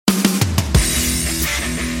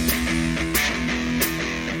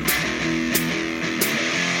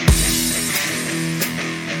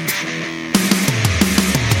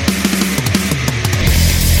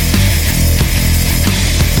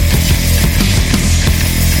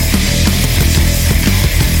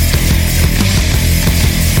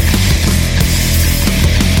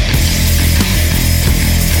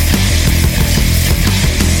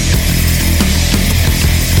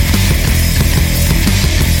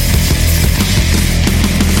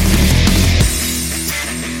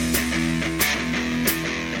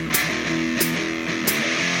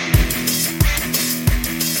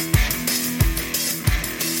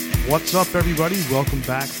What's up, everybody? Welcome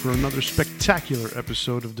back for another spectacular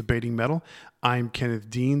episode of Debating Metal. I'm Kenneth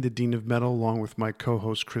Dean, the Dean of Metal, along with my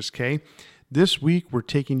co-host Chris K. This week, we're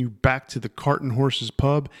taking you back to the Cart and Horses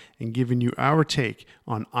pub and giving you our take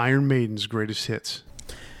on Iron Maiden's greatest hits.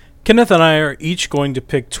 Kenneth and I are each going to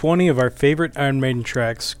pick 20 of our favorite Iron Maiden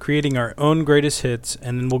tracks, creating our own greatest hits,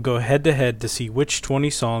 and then we'll go head-to-head to see which 20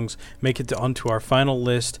 songs make it onto our final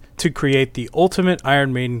list to create the ultimate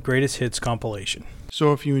Iron Maiden greatest hits compilation.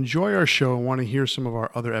 So if you enjoy our show and want to hear some of our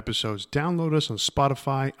other episodes, download us on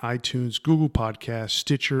Spotify, iTunes, Google Podcasts,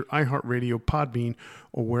 Stitcher, iHeartRadio, Podbean,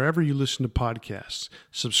 or wherever you listen to podcasts.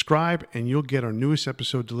 Subscribe and you'll get our newest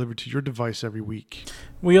episode delivered to your device every week.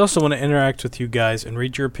 We also want to interact with you guys and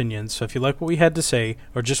read your opinions, so if you like what we had to say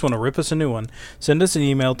or just want to rip us a new one, send us an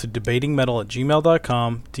email to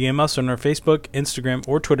debatingmetal@gmail.com, DM us on our Facebook, Instagram,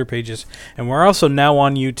 or Twitter pages, and we're also now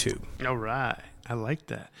on YouTube. All right. I like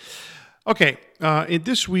that. Okay,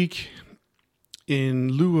 this week, in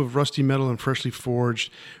lieu of Rusty Metal and Freshly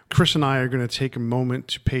Forged, Chris and I are going to take a moment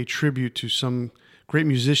to pay tribute to some great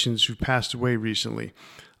musicians who passed away recently.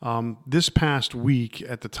 This past week,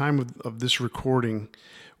 at the time of this recording,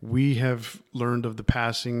 we have learned of the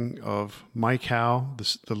passing of Mike Howe,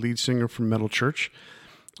 the lead singer from Metal Church,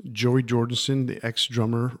 Joey Jordison, the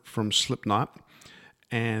ex-drummer from Slipknot,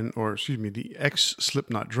 the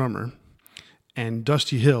ex-Slipknot drummer, and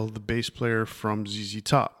Dusty Hill, the bass player from ZZ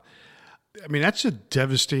Top. I mean, that's a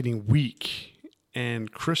devastating week. And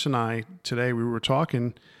Chris and I, today, we were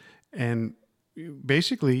talking, and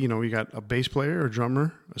basically, we got a bass player, a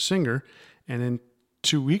drummer, a singer, and then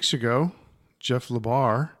 2 weeks ago, Jeff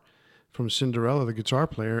Labar from Cinderella, the guitar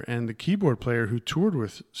player, and the keyboard player who toured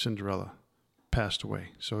with Cinderella passed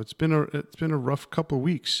away. So it's been a rough couple of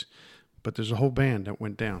weeks, but there's a whole band that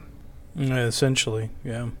went down. Essentially,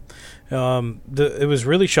 yeah. It was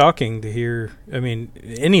really shocking to hear. I mean,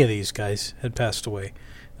 any of these guys had passed away.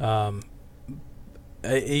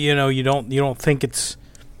 You don't think it's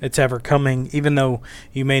ever coming, even though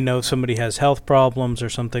you may know somebody has health problems or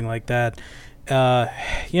something like that.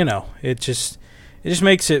 It just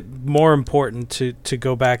makes it more important to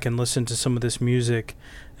go back and listen to some of this music,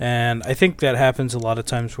 and I think that happens a lot of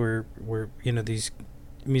times where these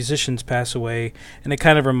musicians pass away, and it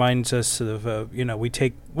kind of reminds us of we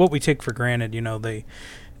take for granted.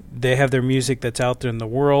 They have their music that's out there in the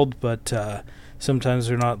world, but sometimes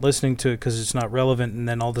they're not listening to it because it's not relevant, and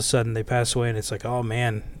then all of a sudden they pass away, and it's like, oh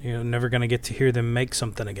man, never going to get to hear them make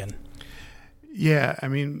something again. Yeah, I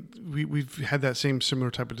mean, we've had that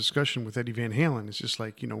similar type of discussion with Eddie Van Halen. It's just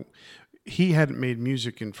like, he hadn't made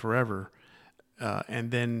music in forever,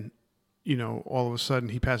 and then all of a sudden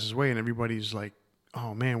he passes away, and everybody's like,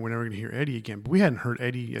 oh man, we're never going to hear Eddie again. But we hadn't heard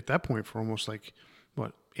Eddie at that point for almost 8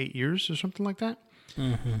 years or something like that.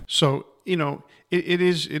 Mm-hmm. So, it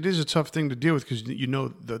is a tough thing to deal with because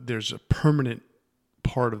that there's a permanent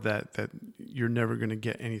part of that you're never going to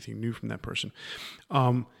get anything new from that person.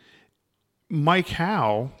 Mike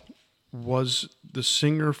Howe was the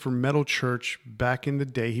singer for Metal Church back in the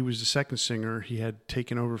day. He was the second singer. He had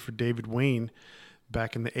taken over for David Wayne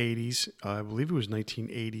back in the 80s. I believe it was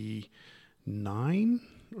 1989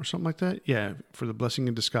 or something like that. Yeah, for the Blessing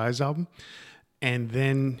in Disguise album. And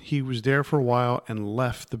then he was there for a while and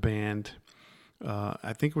left the band.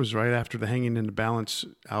 I think it was right after the Hanging in the Balance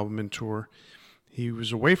album and tour. He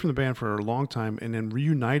was away from the band for a long time and then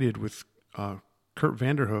reunited with Kurt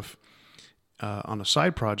Vanderhoof on a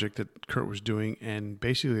side project that Kurt was doing. And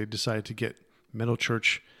basically they decided to get Metal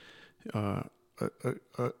Church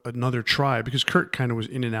another try, because Kurt kind of was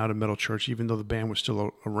in and out of Metal Church, even though the band was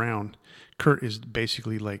still around. Kurt is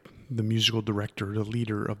basically like the musical director, the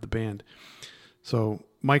leader of the band. So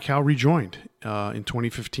Mike Howe rejoined in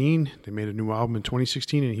 2015. They made a new album in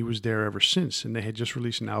 2016, and he was there ever since. And they had just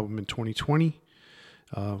released an album in 2020,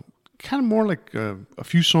 kind of more like a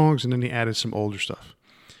few songs, and then they added some older stuff.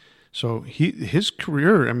 So his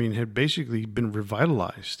career, had basically been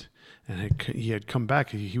revitalized. And he had come back.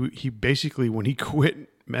 He basically, when he quit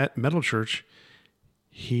Metal Church,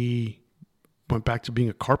 he went back to being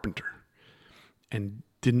a carpenter and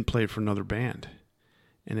didn't play for another band,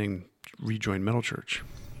 and then rejoined Metal Church.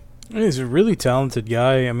 He's a really talented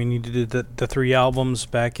guy. He did the 3 albums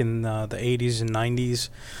back in the 80s and 90s.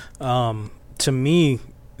 To me,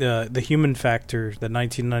 the Human Factor, the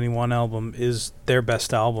 1991 album, is their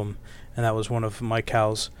best album, and that was one of Mike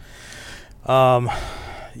Howe's.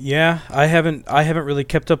 Yeah, I haven't really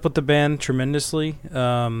kept up with the band tremendously.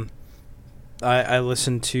 I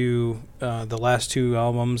listened to the last 2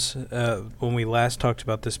 albums when we last talked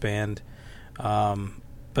about this band,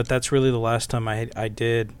 but that's really the last time I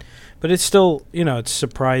did. But it's still, it's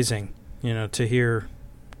surprising, to hear,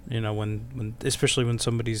 when especially when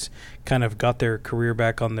somebody's kind of got their career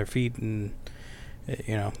back on their feet and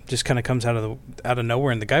just kind of comes out of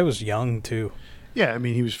nowhere. And the guy was young too. Yeah, I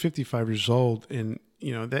mean, he was 55 years old, and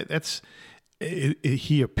that's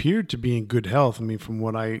he appeared to be in good health. I mean, from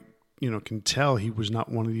what I can tell, he was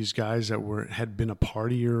not one of these guys that had been a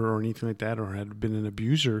partier or anything like that, or had been an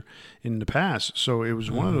abuser in the past. So it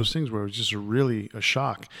was one of those things where it was just a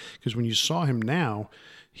shock, because when you saw him now,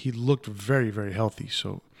 he looked very, very healthy.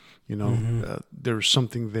 So there was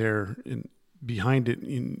something there behind it.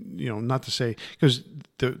 Not to say, because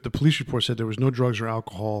the police report said there was no drugs or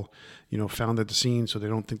alcohol found at the scene, so they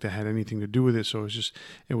don't think that had anything to do with it. So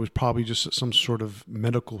it was probably just some sort of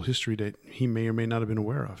medical history that he may or may not have been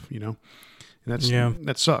aware of, and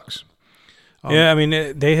that sucks. I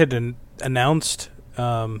mean, they had announced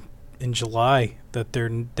in July that their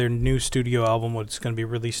new studio album was going to be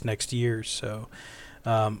released next year. So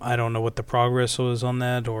I don't know what the progress was on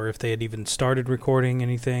that, or if they had even started recording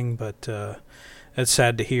anything, but it's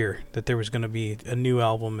sad to hear that there was going to be a new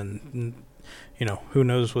album, and who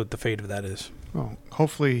knows what the fate of that is. Well,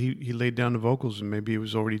 hopefully he laid down the vocals, and maybe it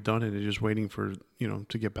was already done and they're just waiting for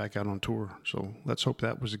to get back out on tour. So let's hope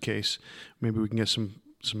that was the case. Maybe we can get some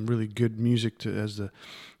really good music as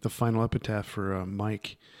the final epitaph for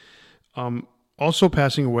Mike. Also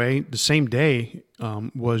passing away the same day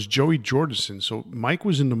was Joey Jordison. So Mike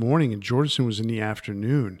was in the morning and Jordison was in the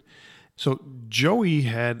afternoon. So Joey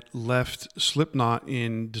had left Slipknot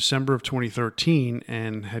in December of 2013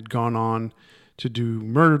 and had gone on to do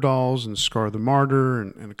Murder Dolls and Scar the Martyr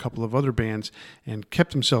and a couple of other bands, and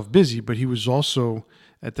kept himself busy. But he was also,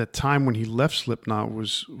 at that time when he left Slipknot,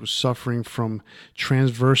 was suffering from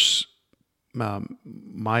transverse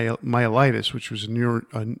myelitis, which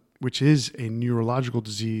is a neurological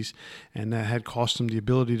disease, and that had cost him the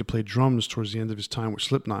ability to play drums towards the end of his time with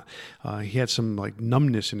Slipknot. He had some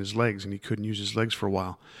numbness in his legs, and he couldn't use his legs for a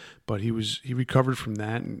while. But he recovered from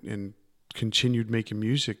that and continued making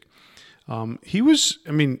music. He was,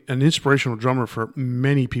 an inspirational drummer for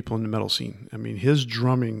many people in the metal scene. I mean, his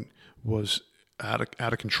drumming was out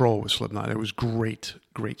of control with Slipknot. It was great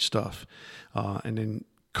stuff. And then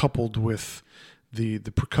coupled with the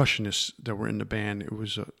percussionists that were in the band, it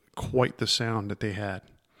was quite the sound that they had.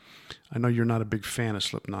 I know you're not a big fan of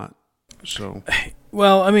Slipknot, so.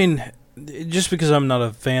 Well, I mean, just because I'm not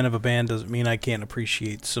a fan of a band doesn't mean I can't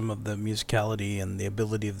appreciate some of the musicality and the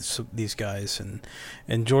ability of these guys. And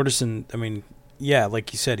Jordison, I mean, yeah,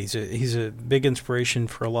 like you said, he's a big inspiration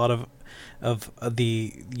for a lot of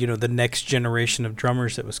the the next generation of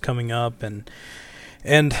drummers that was coming up, and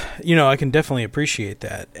I can definitely appreciate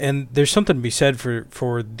that. And there's something to be said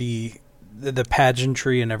for the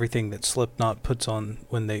pageantry and everything that Slipknot puts on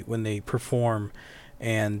when they perform,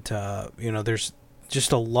 and there's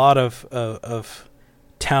just a lot of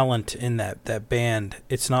talent in that band.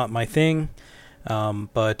 It's not my thing,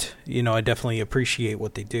 but I definitely appreciate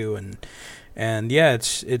what they do, and yeah,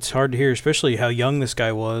 it's hard to hear, especially how young this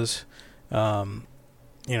guy was. Yeah,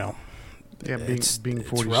 being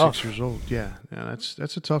 46 years old. Yeah,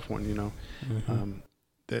 that's a tough one. Mm-hmm.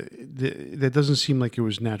 That doesn't seem like it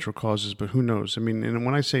was natural causes, but who knows? I mean, and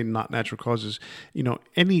when I say not natural causes,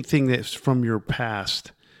 anything that's from your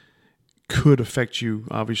past could affect you,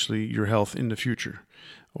 obviously, your health in the future,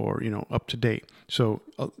 or up to date. So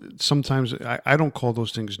sometimes I don't call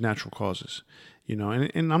those things natural causes.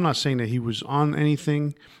 And I'm not saying that he was on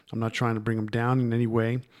anything. I'm not trying to bring him down in any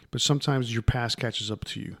way, but sometimes your past catches up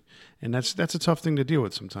to you, and that's a tough thing to deal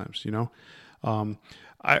with sometimes. I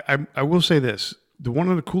will say this: one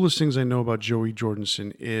of the coolest things I know about Joey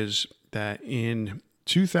Jordison is that in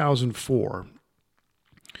 2004,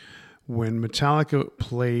 when Metallica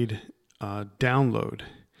played Download,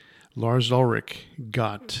 Lars Ulrich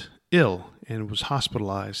got ill and was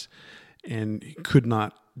hospitalized and could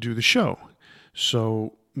not do the show.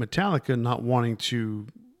 So Metallica, not wanting to,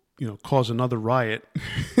 cause another riot,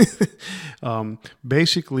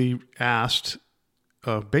 basically asked,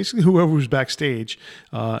 whoever was backstage,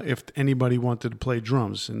 if anybody wanted to play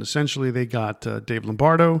drums. And essentially they got Dave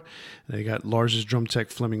Lombardo, they got Lars's drum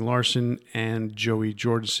tech Fleming Larson, and Joey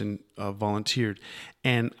Jordison volunteered.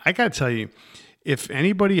 And I got to tell you, if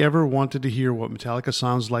anybody ever wanted to hear what Metallica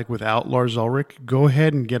sounds like without Lars Ulrich, go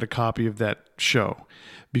ahead and get a copy of that show,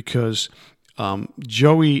 because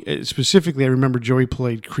Joey, specifically, I remember Joey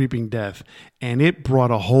played Creeping Death, and it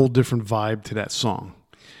brought a whole different vibe to that song.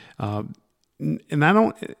 And I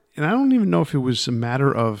don't even know if it was a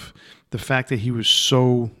matter of the fact that he was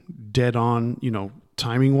so dead on,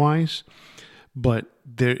 timing wise, but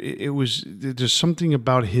there's something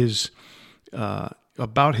about his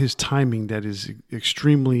timing that is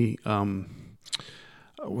extremely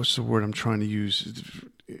what's the word I'm trying to use?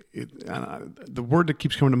 The word that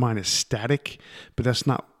keeps coming to mind is static, but that's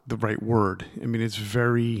not the right word. I mean, it's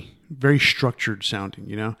very, very structured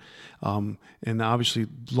sounding, and obviously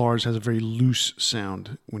Lars has a very loose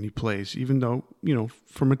sound when he plays, even though,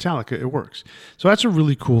 for Metallica, it works. So that's a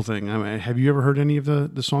really cool thing. I mean, have you ever heard any of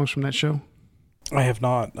the songs from that show? I have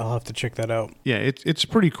not. I'll have to check that out. Yeah, it's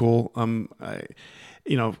pretty cool. The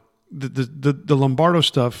Lombardo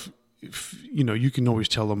stuff, you can always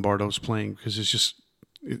tell Lombardo's playing because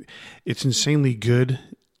it's insanely good,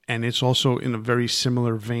 and it's also in a very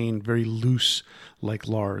similar vein, very loose like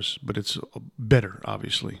Lars, but it's better,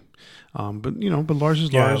 obviously. But Lars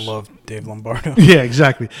is Lars. Yeah, I love Dave Lombardo. Yeah,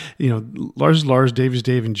 exactly. Lars is Lars, Dave is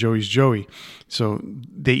Dave, and Joey's Joey. So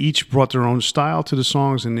they each brought their own style to the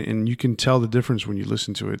songs, and you can tell the difference when you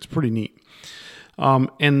listen to it. It's pretty neat.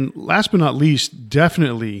 And last but not least,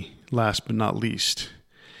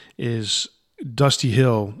 is Dusty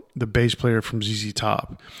Hill, the bass player from ZZ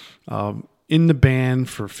Top. In the band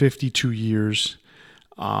for 52 years.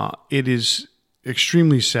 It is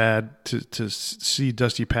extremely sad to see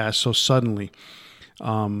Dusty pass so suddenly.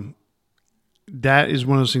 That is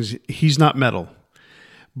one of those things. He's not metal,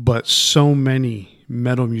 but so many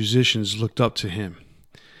metal musicians looked up to him.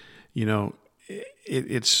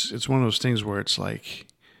 It's one of those things where it's like,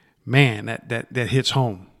 man, that hits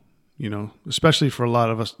home. Especially for a lot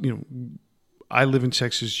of us. I live in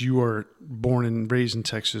Texas. You are born and raised in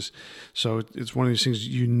Texas, so it's one of these things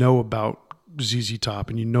about ZZ Top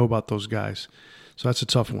and about those guys. So that's a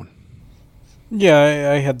tough one.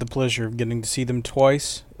 Yeah, I had the pleasure of getting to see them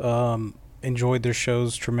twice. Enjoyed their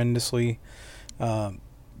shows tremendously.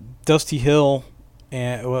 Dusty Hill,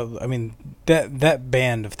 that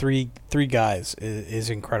band of three guys is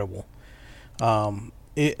incredible. I'm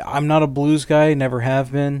not a blues guy, never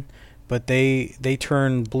have been, but they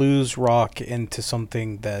turn blues rock into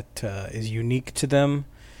something that is unique to them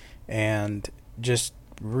and just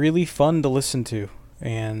really fun to listen to.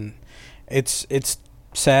 And it's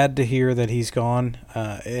sad to hear that he's gone.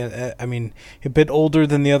 A bit older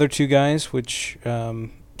than the other two guys, which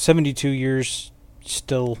 72 years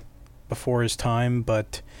still before his time,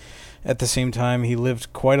 but at the same time he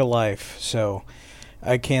lived quite a life, so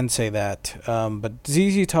I can say that. But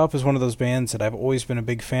ZZ Top is one of those bands that I've always been a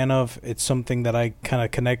big fan of. It's something that I kind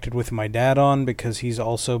of connected with my dad on because he's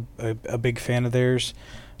also a big fan of theirs.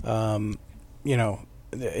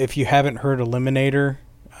 If you haven't heard Eliminator,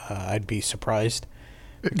 I'd be surprised.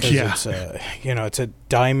 Because it's a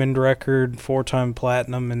diamond record, 4-time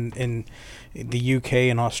platinum in the UK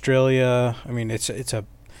and Australia. I mean, it's a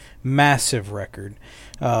massive record.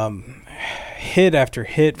 Hit after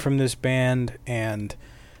hit from this band, and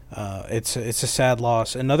it's a sad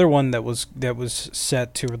loss. Another one that was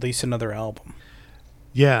set to release another album.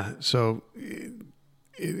 Yeah, so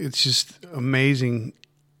it's just amazing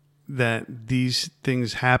that these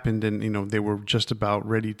things happened, and they were just about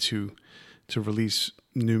ready to release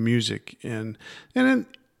new music, and then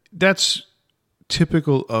that's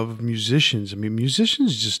typical of musicians. I mean,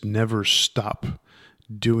 musicians just never stop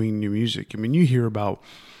doing new music. I mean, you hear about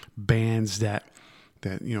bands that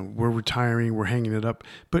we're retiring, we're hanging it up,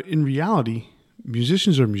 but in reality,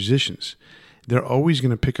 musicians are musicians. They're always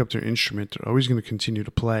going to pick up their instrument. They're always going to continue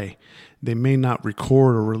to play. They may not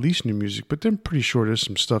record or release new music, but they're pretty sure there's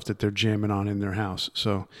some stuff that they're jamming on in their house.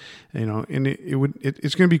 So, and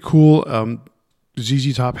it's going to be cool.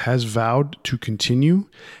 ZZ Top has vowed to continue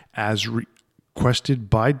as requested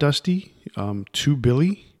by Dusty to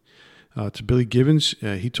Billy Gibbons.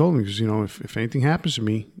 He told me, because if anything happens to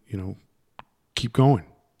me, keep going,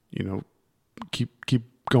 keep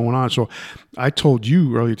going on. So I told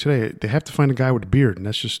you earlier today, they have to find a guy with a beard, and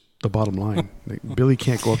that's just the bottom line. Billy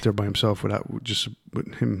can't go up there by himself with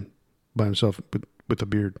him by himself with a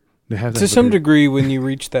beard. They have to some degree, when you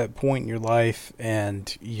reach that point in your life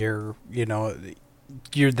and you're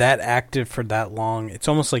that active for that long, it's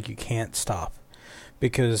almost like you can't stop.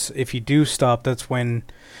 Because if you do stop, that's when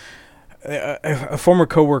a former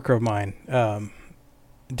coworker of mine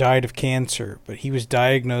died of cancer, but he was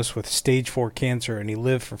diagnosed with stage 4 cancer, and he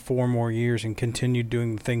lived for 4 more years and continued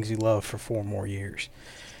doing the things he loved for 4 more years.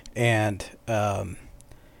 And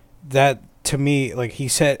that, to me, like he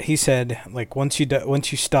said, like once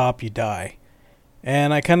you stop, you die.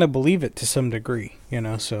 And I kind of believe it to some degree,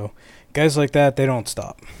 so guys like that, they don't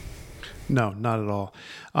stop. No, not at all.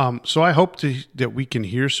 So I hope that we can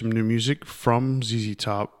hear some new music from ZZ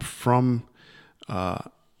Top, from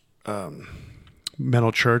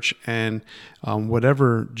Metal Church, and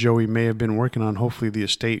whatever Joey may have been working on. Hopefully, the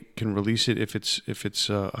estate can release it if it's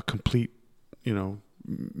a complete,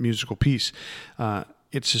 musical piece.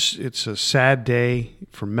 it's a sad day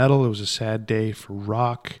for metal. It was a sad day for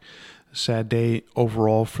rock. A sad day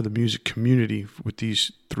overall for the music community with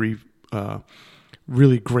these three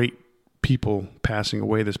really great people passing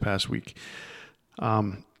away this past week.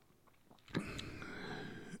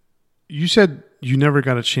 You said you never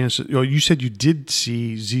got a chance to, you said you did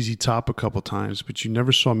see ZZ Top a couple times, but you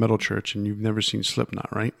never saw Metal Church, and you've never seen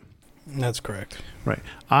Slipknot, right? That's correct. Right.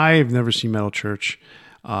 I've never seen Metal Church.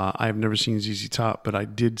 I've never seen ZZ Top, but I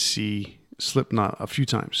did see Slipknot a few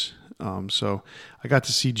times. So I got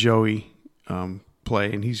to see Joey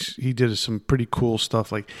play, and he did some pretty cool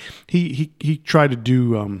stuff. Like he tried to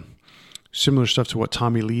do similar stuff to what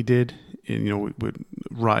Tommy Lee did, and with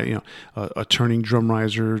a turning drum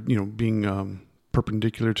riser, being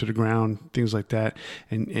perpendicular to the ground, things like that,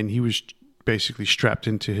 and he was basically strapped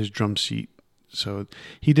into his drum seat. So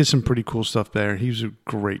he did some pretty cool stuff there. He was a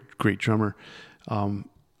great drummer.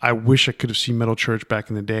 I wish I could have seen Metal Church back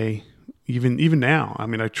in the day. Even now, I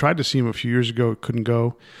mean, I tried to see him a few years ago, couldn't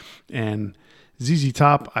go, and ZZ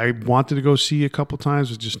Top I wanted to go see a couple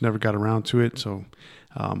times, but just never got around to it. So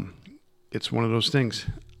it's one of those things.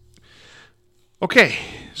 Okay,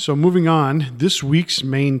 so moving on. This week's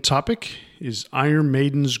main topic is Iron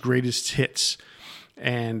Maiden's Greatest Hits,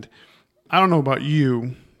 and I don't know about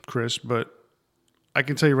you, Chris, but I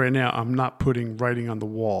can tell you right now, I'm not putting Writing on the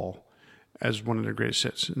Wall as one of their greatest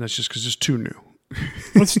hits, and that's just because it's too new.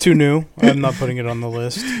 It's too new. I'm not putting it on the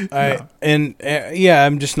list.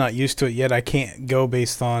 I'm just not used to it yet. I can't go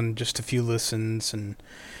based on just a few listens, and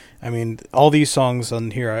I mean, all these songs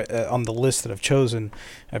on here on the list that I've chosen,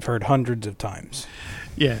 I've heard hundreds of times.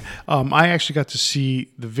 Yeah, I actually got to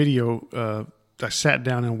see the video. I sat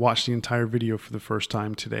down and watched the entire video for the first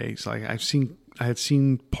time today. It's like I had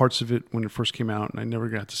seen parts of it when it first came out, and I never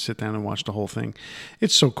got to sit down and watch the whole thing.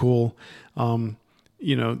 It's so cool.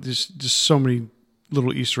 There's just so many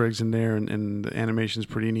little Easter eggs in there, and the animation's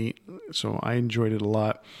pretty neat. So I enjoyed it a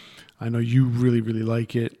lot. I know you really, really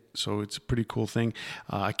like it, so it's a pretty cool thing.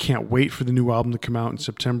 I can't wait for the new album to come out in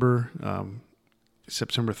September.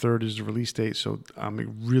 September 3rd is the release date, so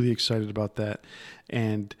I'm really excited about that.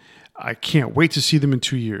 And I can't wait to see them in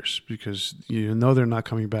 2 years, because they're not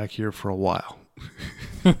coming back here for a while.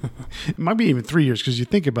 It might be even 3 years, because you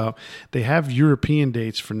think about, they have European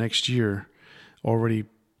dates for next year already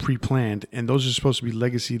pre-planned, and those are supposed to be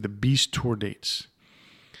Legacy the Beast tour dates,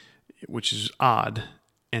 which is odd.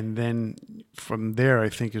 And then from there, I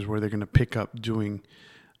think, is where they're going to pick up doing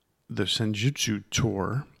the Senjutsu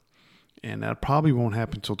tour, and that probably won't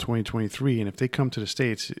happen until 2023. And if they come to the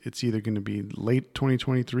States, it's either going to be late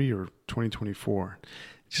 2023 or 2024.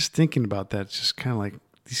 Just thinking about that, it's just kind of like,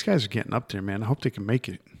 these guys are getting up there, man. I hope they can make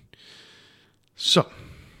it. So,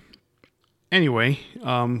 anyway,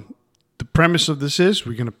 the premise of this is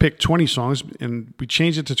we're going to pick 20 songs, and we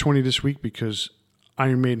changed it to 20 this week because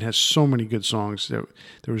Iron Maiden has so many good songs that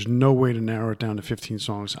there was no way to narrow it down to 15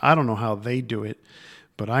 songs. I don't know how they do it,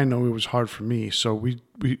 but I know it was hard for me. So we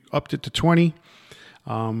upped it to 20.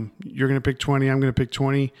 You're going to pick 20. I'm going to pick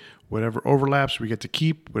 20. Whatever overlaps, we get to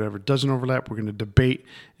keep. Whatever doesn't overlap, we're going to debate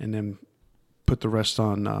and then put the rest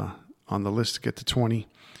on the list to get to 20.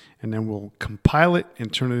 And then we'll compile it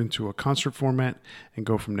and turn it into a concert format and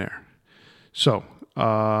go from there. So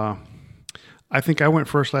I think I went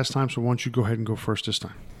first last time, so why don't you go ahead and go first this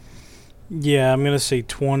time? Yeah, I'm going to say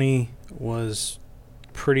 20 was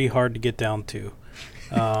pretty hard to get down to.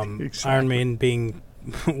 Exactly. Iron Maiden being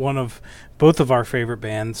one of both of our favorite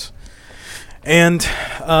bands. And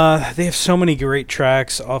they have so many great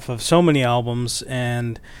tracks off of so many albums,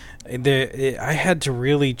 and I had to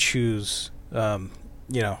really choose,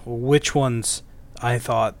 which ones I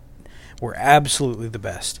thought were absolutely the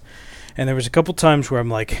best. And there was a couple times where I'm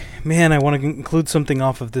like, man, I want to include something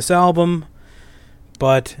off of this album,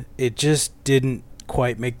 but it just didn't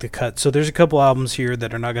quite make the cut. So there's a couple albums here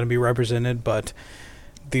that are not going to be represented, but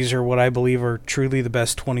these are what I believe are truly the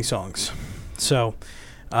best 20 songs. So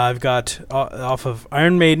I've got off of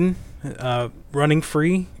Iron Maiden, Running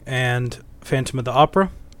Free and Phantom of the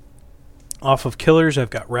Opera. Off of Killers, I've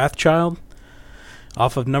got Wrathchild.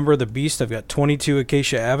 Off of Number of the Beast, I've got 22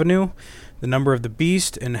 Acacia Avenue, The Number of the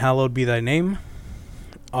Beast, and Hallowed Be Thy Name.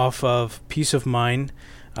 Off of Peace of Mind,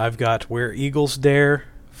 I've got Where Eagles Dare,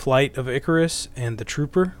 Flight of Icarus, and The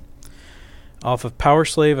Trooper. Off of Power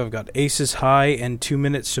Slave, I've got Aces High and 2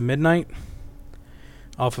 Minutes to Midnight.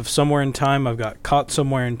 Off of Somewhere in Time, I've got Caught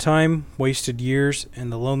Somewhere in Time, Wasted Years,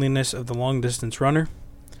 and The Loneliness of the Long Distance Runner.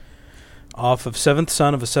 Off of Seventh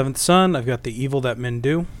Son of a Seventh Son, I've got The Evil That Men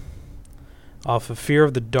Do. Off of Fear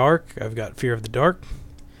of the Dark, I've got Fear of the Dark.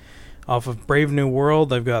 Off of Brave New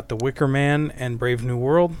World, I've got The Wicker Man and Brave New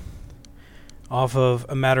World. Off of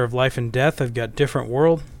A Matter of Life and Death, I've got Different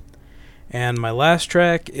World. And my last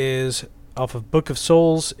track is off of Book of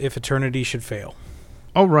Souls, If Eternity Should Fail.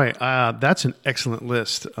 All right. That's an excellent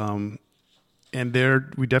list. And there,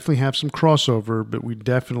 we definitely have some crossover, but we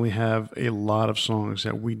definitely have a lot of songs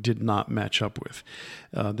that we did not match up with.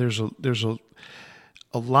 There's a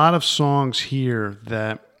lot of songs here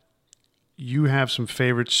that you have some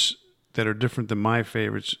favorites that are different than my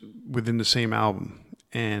favorites within the same album.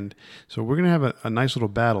 And so we're going to have a nice little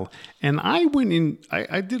battle. And I went in,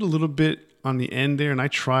 I did a little bit on the end there, and I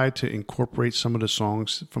tried to incorporate some of the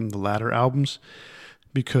songs from the latter albums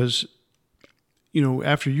because,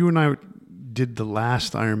 after you and I did the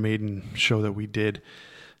last Iron Maiden show that we did,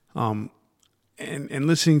 and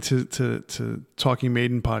listening to Talking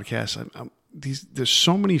Maiden podcasts, there's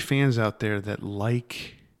so many fans out there that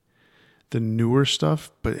like the newer stuff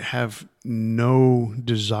but have no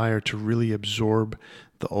desire to really absorb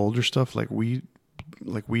the older stuff like we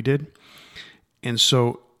did. And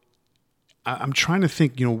so I'm trying to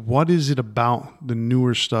think, what is it about the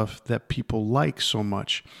newer stuff that people like so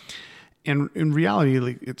much? And in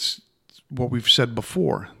reality, it's what we've said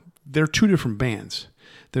before. They're two different bands.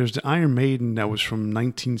 There's the Iron Maiden that was from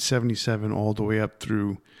 1977 all the way up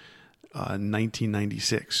through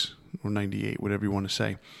 1996 or 98, whatever you want to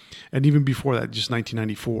say. And even before that, just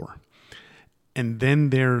 1994. And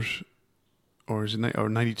then there's, or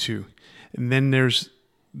 92. And then there's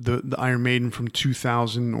the Iron Maiden from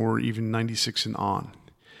 2000 or even 96 and on.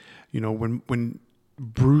 When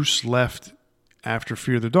Bruce left after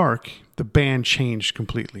Fear the Dark, the band changed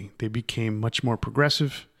completely. They became much more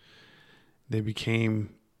progressive. They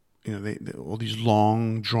became, all these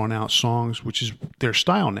long, drawn-out songs, which is their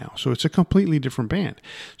style now. So it's a completely different band.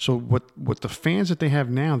 So what the fans that they have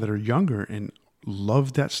now that are younger and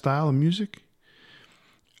love that style of music,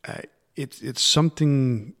 it's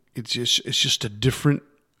something. It's just a different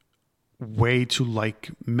way to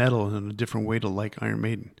like metal and a different way to like Iron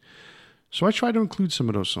Maiden. So I try to include some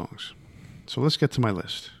of those songs. So let's get to my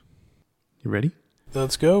list. You ready?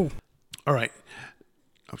 Let's go. All right.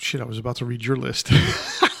 Oh, shit. I was about to read your list. All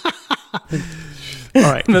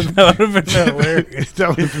right. That would have been hilarious. That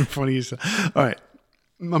would have been funny. All right.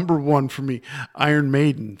 Number 1 for me, Iron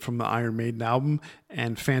Maiden from the Iron Maiden album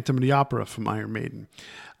and Phantom of the Opera from Iron Maiden.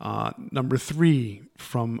 Number 3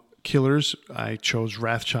 from Killers, I chose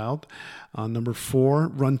Wrathchild. Number 4,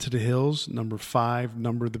 Run to the Hills. Number 5,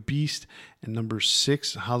 Number of the Beast. And number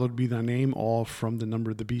 6, Hallowed Be Thy Name, all from the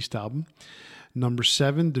Number of the Beast album. Number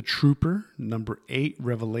 7, The Trooper. Number 8,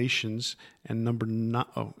 Revelations. And number 9,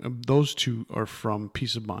 those two are from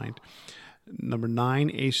Peace of Mind. Number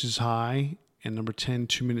 9, Aces High. And number 10,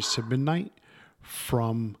 2 Minutes to Midnight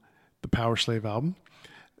from the Power Slave album.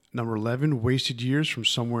 Number 11, Wasted Years from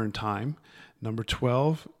Somewhere in Time. Number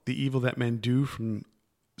 12, The Evil That Men Do from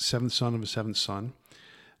Seventh Son of a Seventh Son.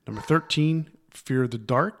 Number 13, Fear of the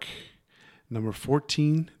Dark. Number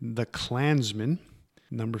 14, The Klansman.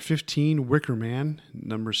 Number 15, Wicker Man.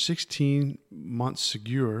 Number 16,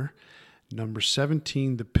 Montsegur. Number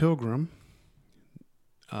 17, The Pilgrim.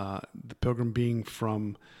 The Pilgrim being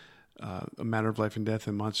from A Matter of Life and Death,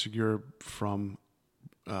 and Montsegur from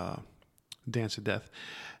Dance of Death.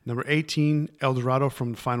 Number 18, El Dorado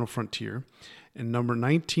from The Final Frontier. And number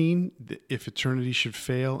 19, If Eternity Should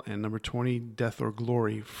Fail. And number 20, Death or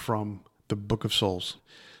Glory from The Book of Souls.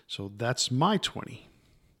 So that's my 20.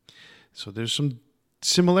 So there's some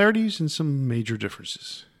similarities and some major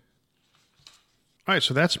differences. All right,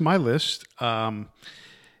 so that's my list.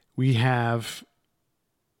 We have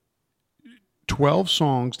 12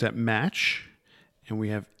 songs that match, and we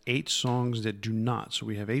have 8 songs that do not. So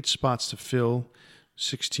we have 8 spots to fill,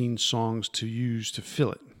 16 songs to use to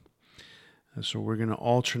fill it. So we're going to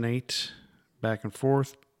alternate back and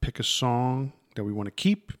forth, pick a song that we want to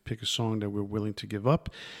keep, pick a song that we're willing to give up,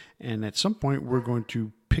 and at some point we're going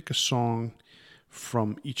to pick a song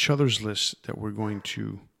from each other's list that we're going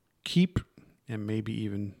to keep and maybe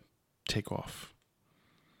even take off.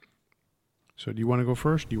 So do you want to go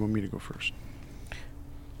first? Do you want me to go first?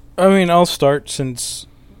 I mean, I'll start since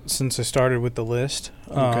I started with the list.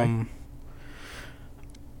 Okay.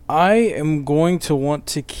 I am going to want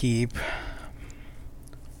to keep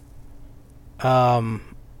I'm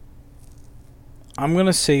going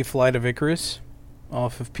to say Flight of Icarus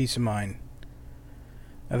off of Peace of Mind.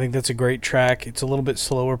 I think that's a great track. It's a little bit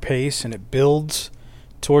slower pace, and it builds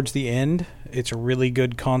towards the end. It's a really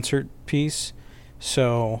good concert piece.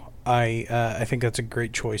 So I think that's a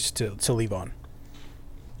great choice to leave on.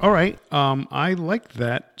 All right. I like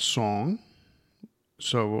that song,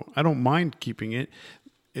 so I don't mind keeping it.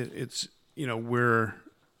 It's where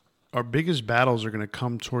our biggest battles are going to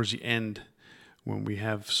come towards the end when we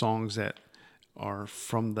have songs that are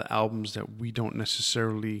from the albums that we don't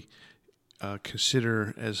necessarily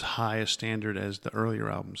consider as high a standard as the earlier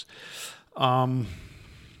albums. All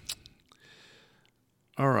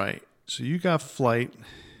right, so you got Flight.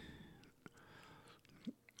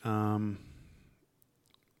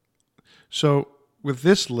 So with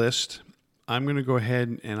this list, I'm going to go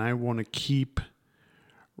ahead and I want to keep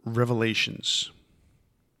Revelations.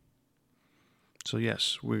 So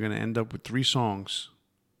yes, we're going to end up with 3 songs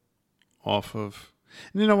off of...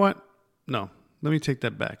 And you know what? No, let me take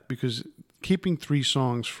that back, because keeping 3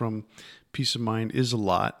 songs from Peace of Mind is a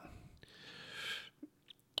lot.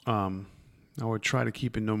 I would try to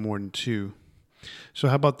keep it no more than 2. So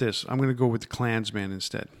how about this? I'm going to go with the Klansman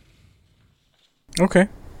instead. Okay.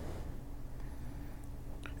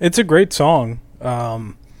 It's a great song.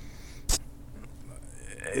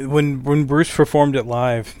 When Bruce performed it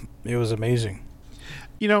live, it was amazing.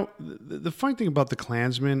 You know, the funny thing about the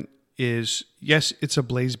Klansman is, yes, it's a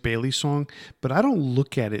Blaze Bayley song, but I don't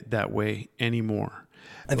look at it that way anymore.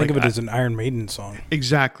 I think of it as an Iron Maiden song.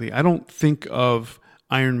 Exactly. I don't think of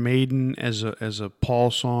Iron Maiden as a Paul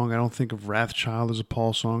song. I don't think of Wrathchild as a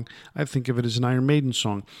Paul song. I think of it as an Iron Maiden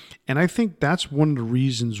song. And I think that's one of the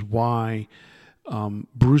reasons why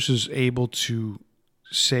Bruce is able to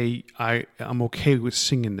say, I'm okay with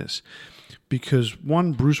singing this. Because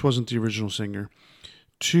 1, Bruce wasn't the original singer.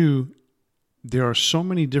 2, there are so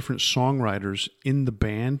many different songwriters in the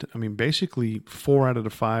band. I mean, basically 4 out of the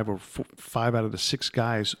 5 or 5 out of the 6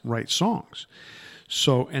 guys write songs.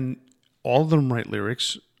 So, and all of them write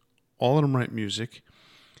lyrics, all of them write music,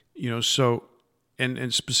 so,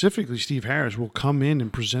 and specifically Steve Harris will come in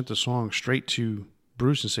and present the song straight to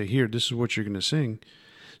Bruce and say, here, this is what you're going to sing.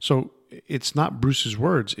 So it's not Bruce's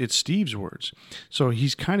words, it's Steve's words. So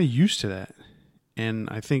he's kind of used to that. And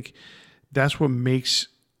I think that's what makes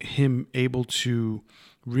him able to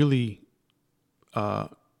really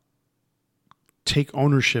take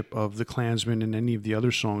ownership of the Klansman and any of the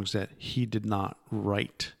other songs that he did not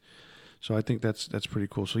write. So I think that's pretty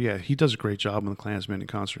cool. So yeah, he does a great job on the Klansman in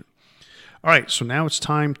concert. All right, so now it's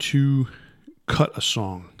time to cut a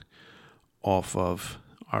song off of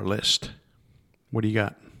our list. What do you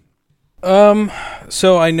got?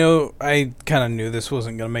 So I kind of knew this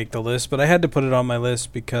wasn't going to make the list, but I had to put it on my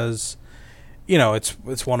list because,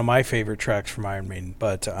 it's one of my favorite tracks from Iron Maiden.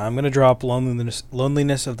 But I'm going to drop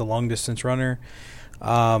Loneliness of the Long Distance Runner.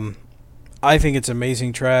 I think it's an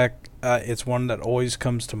amazing track. It's one that always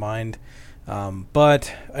comes to mind.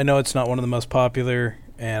 But I know it's not one of the most popular,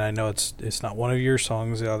 and I know it's not one of your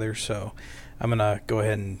songs either, so I'm going to go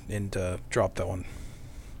ahead and drop that one.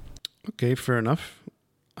 Okay, fair enough.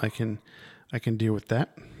 I can deal with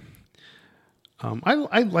that.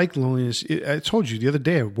 I like Loneliness. I told you the other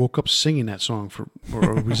day I woke up singing that song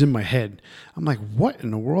or it was in my head. I'm like, what in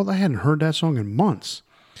the world? I hadn't heard that song in months.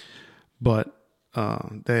 But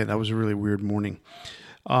that was a really weird morning.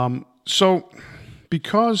 So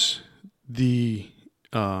because the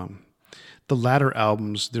latter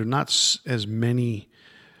albums, they're not as many,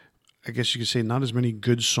 I guess you could say, not as many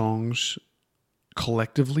good songs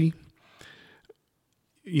collectively.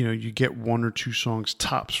 You get 1 or 2 songs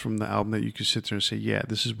tops from the album that you could sit there and say, yeah,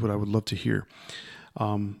 this is what I would love to hear.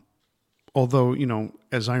 Although,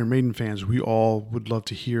 as Iron Maiden fans, we all would love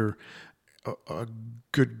to hear a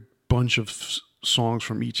good bunch of songs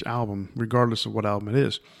from each album, regardless of what album it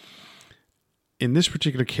is. In this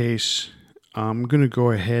particular case, I'm going to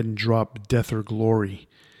go ahead and drop Death or Glory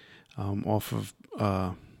off of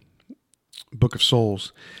Book of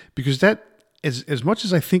Souls, because that, as much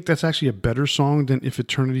as I think that's actually a better song than If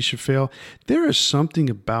Eternity Should Fail, there is something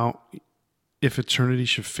about If Eternity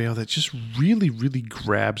Should Fail that just really, really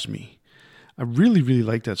grabs me. I really, really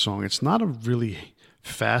like that song. It's not a really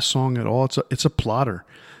fast song at all. It's a plotter,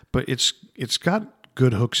 but it's got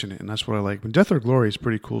good hooks in it, and that's what I like. But Death or Glory is a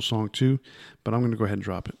pretty cool song too, but I'm going to go ahead and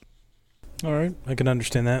drop it. All right, I can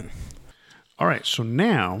understand that. All right, so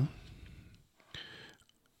now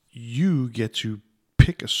you get to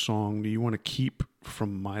pick a song that you want to keep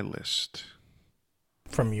from my list.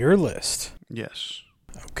 From your list? Yes.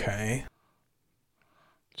 Okay.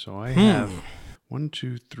 So I have 1,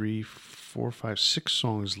 2, 3, 4, 5, 6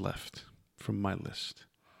 songs left from my list.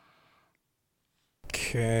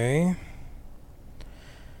 Okay.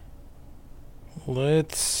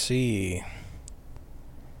 Let's see.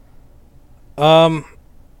 I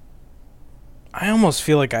almost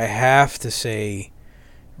feel like I have to say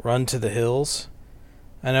Run to the Hills.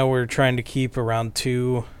 I know we're trying to keep around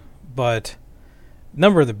 2, but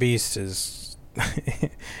Number of the Beast is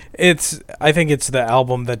I think it's the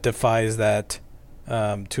album that defies that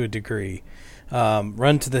to a degree.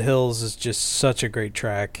 Run to the Hills is just such a great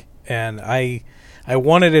track, and I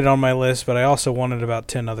wanted it on my list, but I also wanted about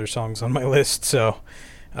 10 other songs on my list, so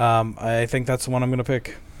I think that's the one I'm going to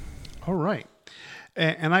pick. All right.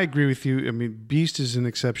 And I agree with you. I mean, Beast is an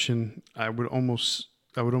exception. I would almost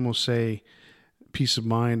say Peace of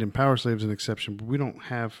Mind and Power Slave is an exception, but we don't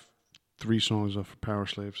have 3 songs off of Power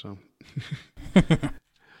Slave, so.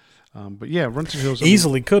 But yeah, Run to the Hills.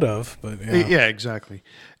 Easily could have, but yeah. Yeah, exactly.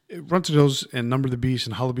 Run to the Hills and Number the Beast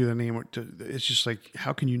and Hallowed Be Thy Name. It's just like,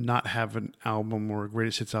 how can you not have an album or a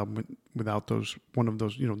greatest hits album without one of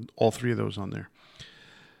those, all 3 of those on there?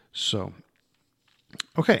 So,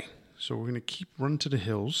 okay. So we're going to keep Run to the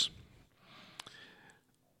Hills.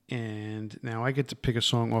 And now I get to pick a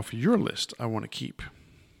song off of your list I want to keep.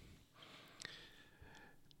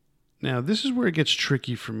 Now, this is where it gets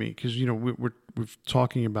tricky for me because, we're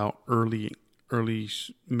talking about early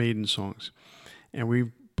Maiden songs. And we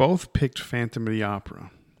both picked Phantom of the Opera.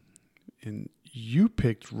 And you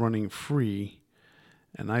picked Running Free,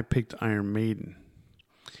 and I picked Iron Maiden.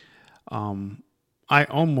 I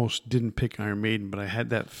almost didn't pick Iron Maiden, but I had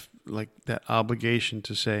that obligation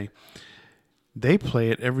to say, they play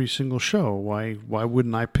it every single show. Why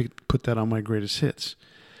wouldn't I put that on my greatest hits?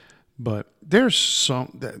 But there's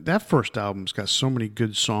that first album's got so many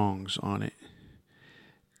good songs on it.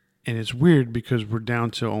 And it's weird because we're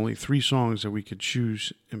down to only 3 songs that we could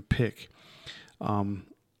choose and pick. And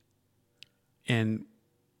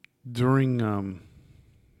during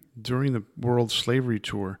the World Slavery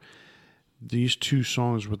Tour, these 2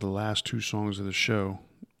 songs were the last 2 songs of the show.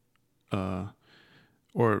 Iron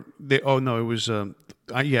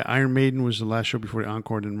Maiden was the last show before the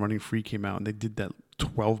encore, and then Running Free came out, and they did that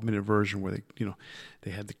 12-minute version where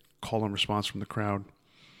they had the call and response from the crowd.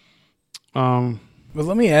 But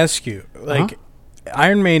let me ask you,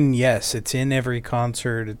 Iron Maiden, yes, it's in every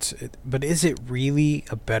concert, but is it really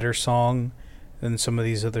a better song than some of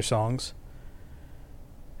these other songs?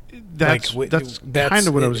 That's kind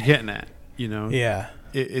of what I was getting at, Yeah.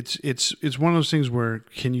 It's one of those things where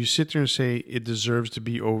can you sit there and say it deserves to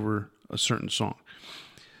be over a certain song?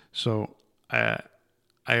 So I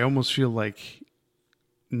almost feel like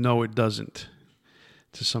no, it doesn't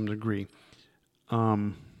to some degree.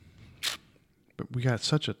 But we got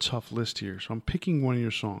such a tough list here, so I'm picking one of your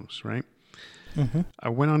songs, right? Mm-hmm. I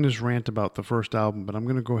went on this rant about the first album, but I'm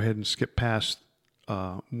going to go ahead and skip past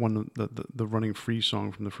one of the Running Free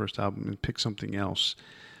song from the first album and pick something else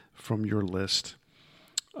from your list.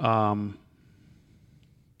 I'm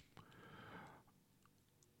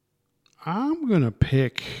gonna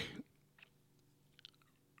pick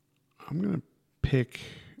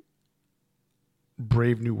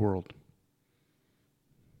Brave New World.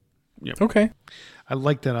 Yep. Okay. I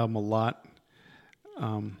like that album a lot.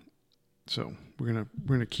 So we're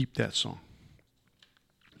gonna keep that song.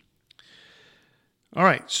 All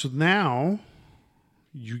right. So now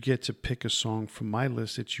you get to pick a song from my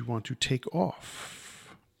list that you want to take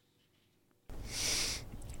off.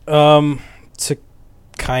 To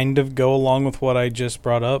kind of go along with what I just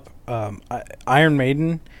brought up, Iron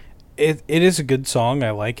Maiden, it is a good song.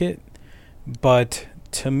 I like it, but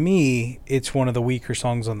to me, it's one of the weaker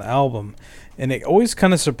songs on the album, and it always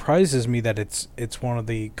kind of surprises me that it's one of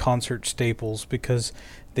the concert staples because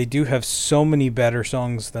they do have so many better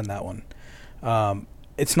songs than that one.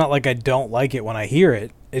 It's not like I don't like it when I hear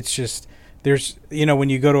it. It's just there's when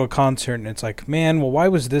you go to a concert and it's like, man, well, why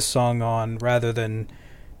was this song on rather than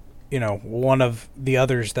one of the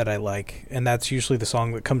others that I like, and that's usually the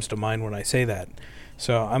song that comes to mind when I say that.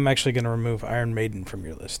 So I'm actually going to remove Iron Maiden from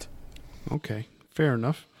your list. Okay, fair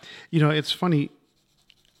enough. It's funny.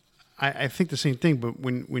 I think the same thing, but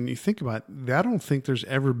when you think about it, I don't think there's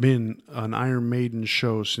ever been an Iron Maiden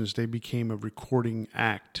show since they became a recording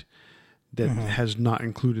act that has not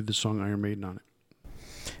included the song Iron Maiden on it.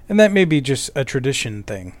 And that may be just a tradition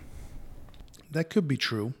thing. That could be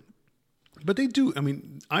true. But they do. I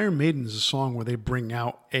mean, Iron Maiden is a song where they bring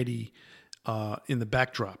out Eddie in the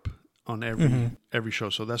backdrop on every show.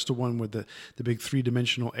 So that's the one with the big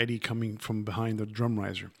 3-dimensional Eddie coming from behind the drum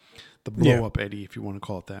riser, the blow up Eddie, if you want to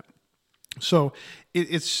call it that. So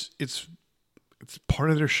it's part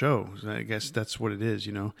of their show. I guess that's what it is.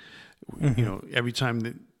 Every time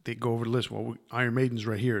that they go over the list, well, Iron Maiden's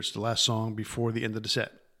right here. It's the last song before the end of the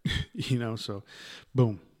set. So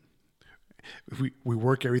boom. We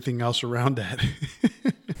work everything else around that.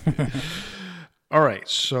 All right,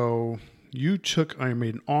 so you took Iron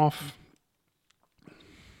Maiden off.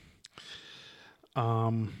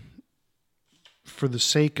 For the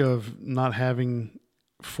sake of not having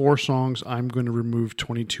 4 songs, I'm going to remove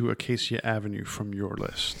 22 Acacia Avenue from your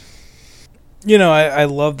list. I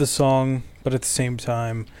love the song, but at the same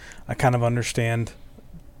time, I kind of understand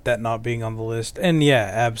that not being on the list. And yeah,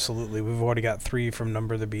 absolutely, we've already got 3 from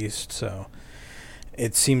Number of the Beast, so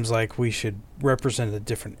it seems like we should represent a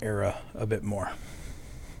different era a bit more.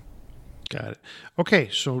 Got it. Okay,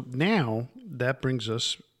 so now that brings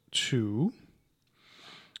us to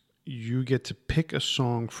you get to pick a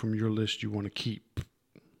song from your list you want to keep.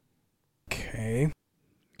 Okay.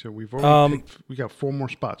 So we've already picked, we got 4 more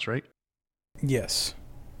spots, right? Yes.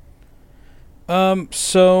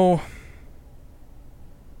 So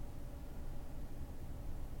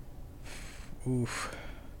oof.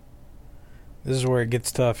 This is where it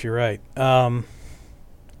gets tough, you're right.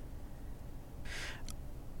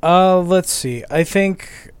 Let's see. I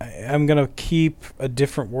think I'm going to keep A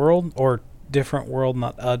Different World, or Different World,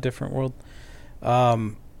 not A Different World.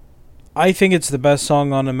 I think it's the best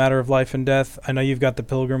song on A Matter of Life and Death. I know you've got The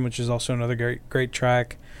Pilgrim, which is also another great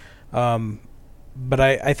track. But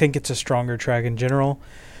I think it's a stronger track in general.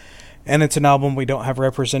 And it's an album we don't have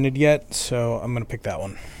represented yet, so I'm going to pick that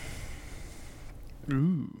one.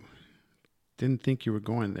 Ooh. Didn't think you were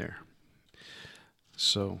going there.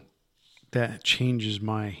 So that changes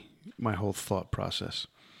my whole thought process.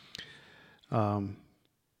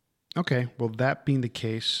 Okay, well, that being the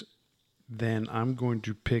case, then I'm going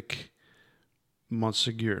to pick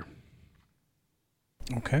Montségur.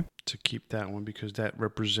 Okay. To keep that one because that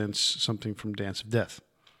represents something from Dance of Death.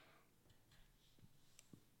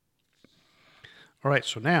 All right,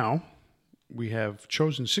 so now we have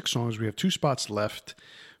chosen 6 songs. We have 2 spots left.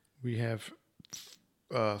 We have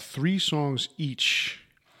 3 songs each.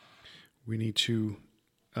 We need to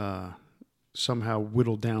somehow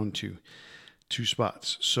whittle down to 2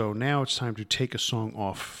 spots. So now it's time to take a song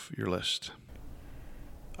off your list.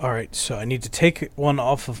 All right, so I need to take one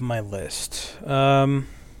off of my list. I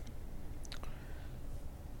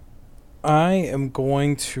am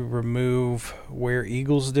going to remove Where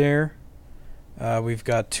Eagles Dare. We've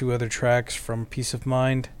got 2 other tracks from Peace of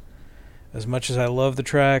Mind. As much as I love the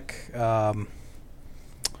track,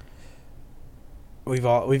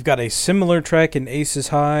 we've got a similar track in Aces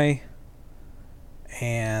High,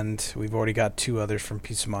 and we've already got 2 others from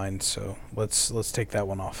Peace of Mind. So let's take that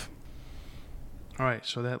one off. All right,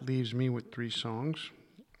 so that leaves me with 3 songs.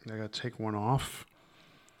 I got to take one off.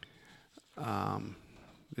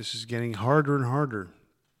 This is getting harder and harder.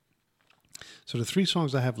 So the 3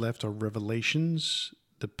 songs I have left are Revelations,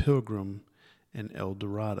 The Pilgrim, and El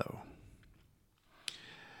Dorado.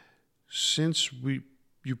 Since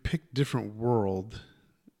you picked Different World,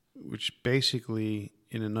 which basically,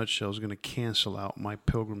 in a nutshell, is going to cancel out my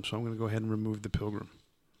Pilgrim, so I'm going to go ahead and remove The Pilgrim.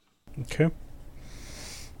 Okay.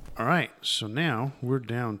 All right, so now we're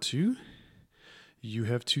down to you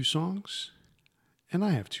have 2 songs, and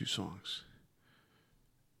I have 2 songs.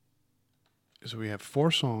 So we have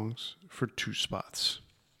 4 songs for 2 spots.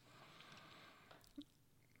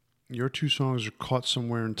 Your 2 songs are Caught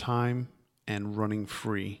Somewhere in Time and Running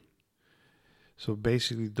Free. So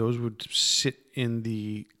basically those would sit in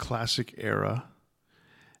the classic era.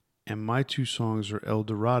 And my 2 songs are El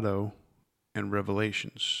Dorado and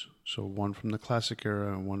Revelations. So one from the classic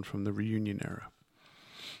era and one from the reunion era.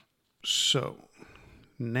 So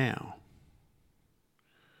now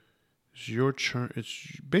it's your turn.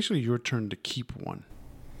 It's basically your turn to keep one.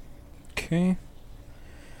 Okay.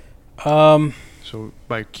 So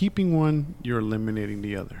by keeping one, you're eliminating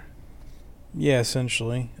the other. Yeah,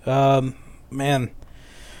 essentially. Man,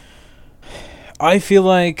 I feel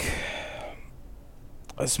like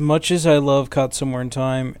as much as I love Caught Somewhere in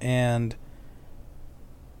Time, and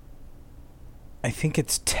I think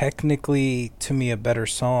it's technically, to me, a better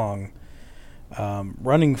song,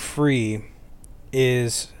 Running Free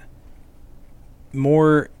is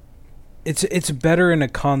more, it's better in a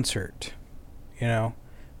concert, you know,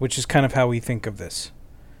 which is kind of how we think of this.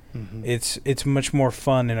 Mm-hmm. It's much more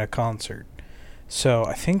fun in a concert. So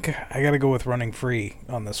I think I got to go with Running Free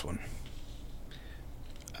on this one.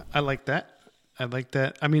 I like that.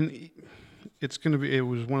 I mean, it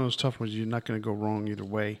was one of those tough ones. You're not going to go wrong either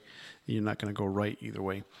way. You're not going to go right either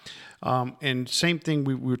way. And same thing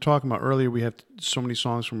we were talking about earlier. We have so many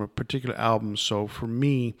songs from a particular album. So for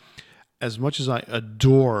me, as much as I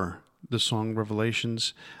adore the song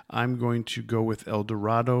Revelations, I'm going to go with El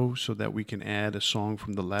Dorado so that we can add a song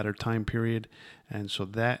from the latter time period. And so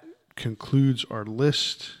that concludes our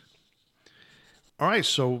list. All right,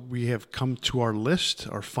 so we have come to our list,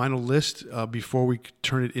 our final list, before we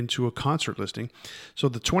turn it into a concert listing. So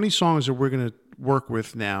the 20 songs that we're going to work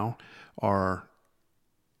with now are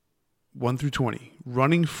 1 through 20.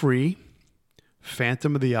 Running Free,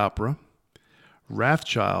 Phantom of the Opera,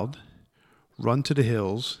 Wrathchild, Run to the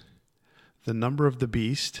Hills, The Number of the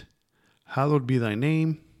Beast, Hallowed Be Thy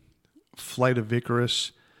Name, Flight of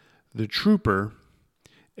Icarus, The Trooper,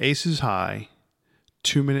 Aces High,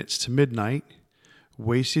 2 Minutes to Midnight,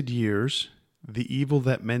 Wasted Years, The Evil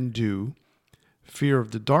That Men Do, Fear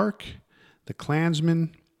of the Dark, The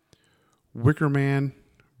Klansman, Wicker Man,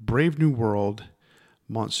 Brave New World,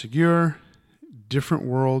 Montsegur, Different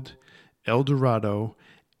World, El Dorado,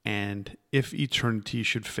 and If Eternity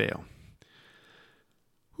Should Fail.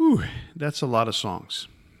 Whew, that's a lot of songs.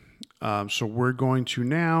 So we're going to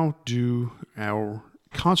now do our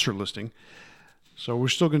concert listing. So we're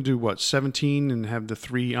still going to do, 17 and have the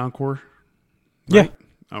 3 encore? Right?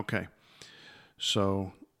 Yeah. Okay.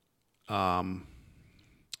 So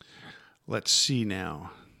let's see now.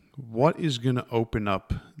 What is going to open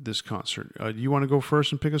up this concert? Do you want to go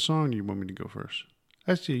first and pick a song, or do you want me to go first?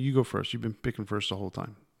 Actually, you go first. You've been picking first the whole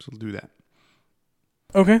time. So we'll do that.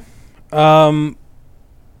 Okay.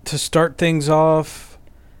 To start things off,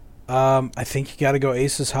 I think you got to go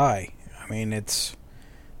Aces High. I mean, it's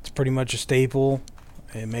pretty much a staple.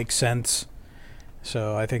 It makes sense.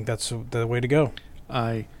 So I think that's the way to go.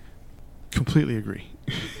 I completely agree.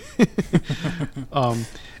 I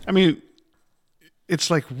mean, it's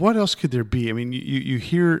like, what else could there be? I mean, you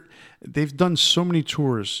hear they've done so many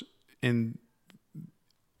tours, and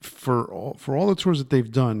for all the tours that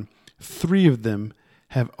they've done, 3 of them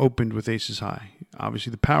have opened with Aces High.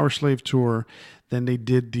 Obviously, the Power Slave tour. Then they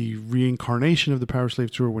did the reincarnation of the Power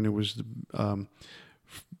Slave tour when it was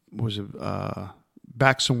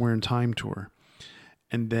Back Somewhere in Time tour,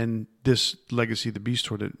 and then this Legacy of the Beast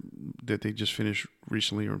tour that they just finished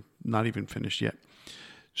recently, or not even finished yet.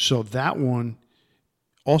 So that one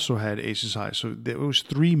also had Aces High. So there was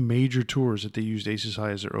 3 major tours that they used Aces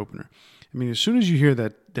High as their opener. I mean, as soon as you hear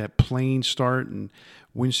that plane start and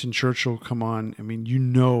Winston Churchill come on, I mean, you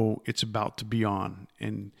know it's about to be on,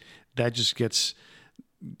 and that just gets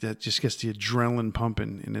the adrenaline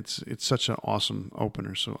pumping, and it's such an awesome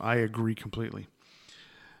opener. So I agree completely.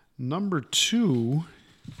 Number 2,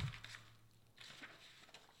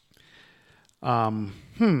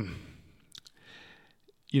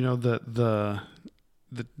 you know, the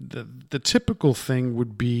typical thing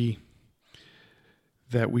would be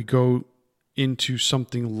that we go into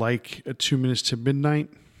something like a 2 Minutes to Midnight,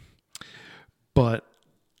 but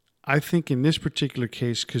I think in this particular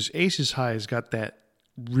case, because Aces High has got that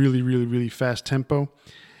really, really, really fast tempo,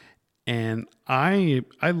 and I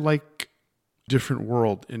like Different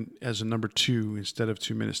World as a number 2 instead of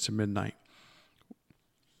 2 Minutes to Midnight.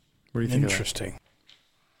 What do you think? Interesting.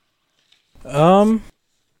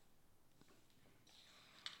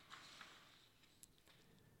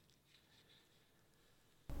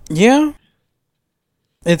 Yeah,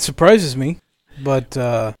 it surprises me, but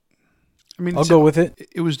I mean, I'll go with it.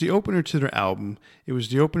 It was the opener to their album. It was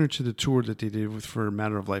the opener to the tour that they did for A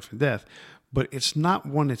Matter of Life and Death. But it's not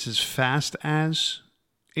one that's as fast as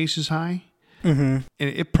Aces High. Mm-hmm. And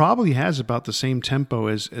it probably has about the same tempo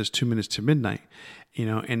as 2 Minutes to Midnight. You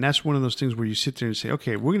know, and that's one of those things where you sit there and say,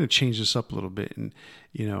 okay, we're going to change this up a little bit. And,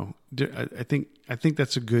 you know, I think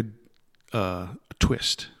that's a good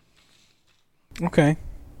twist. Okay.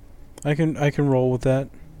 I can roll with that.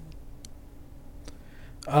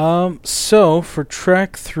 So for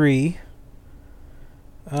track 3,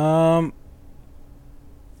 I'm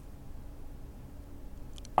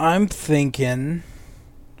thinking,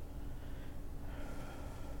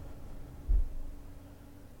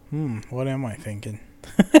 what am I thinking?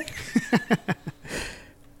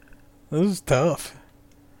 This is tough.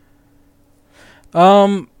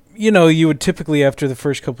 You know, you would typically, after the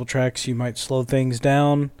first couple tracks, you might slow things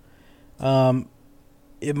down.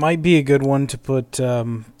 It might be a good one to put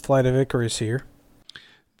Flight of Icarus here.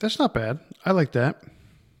 That's not bad. I like that.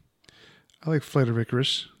 I like Flight of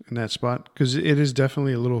Icarus in that spot because it is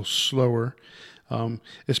definitely a little slower,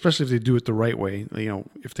 especially if they do it the right way. You know,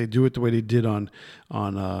 if they do it the way they did on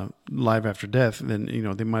Live After Death, then, you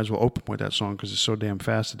know, they might as well open with that song because it's so damn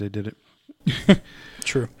fast that they did it.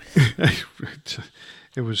 True.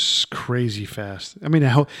 It was crazy fast. I mean,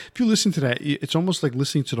 if you listen to that, it's almost like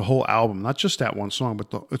listening to the whole album, not just that one song,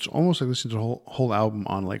 but it's almost like listening to the whole album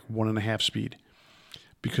on like 1.5 speed,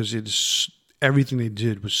 because everything they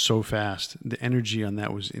did was so fast. The energy on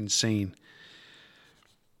that was insane.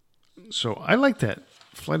 So I like that.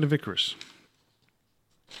 Flight of Icarus.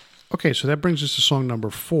 Okay, so that brings us to song number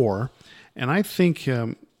 4, and I think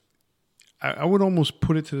I would almost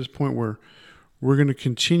put it to this point where we're going to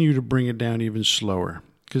continue to bring it down even slower,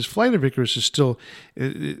 because Flight of Icarus is still,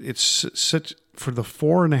 it's such, for the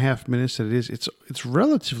 4.5 minutes that it is, it's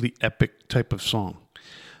relatively epic type of song,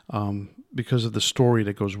 because of the story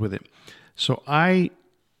that goes with it. So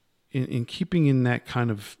in keeping in that kind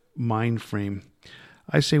of mind frame,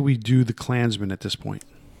 I say we do the Klansman at this point.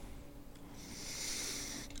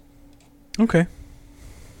 Okay.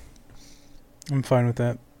 I'm fine with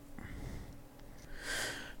that.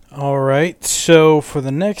 All right. So for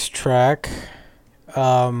the next track,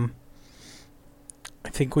 I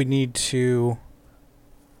think we need to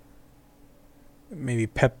maybe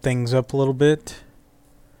pep things up a little bit.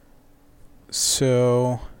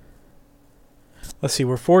 So let's see.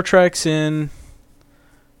 We're 4 tracks in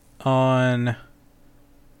on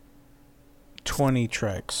 20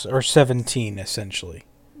 tracks, or 17 essentially,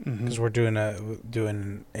 because we're doing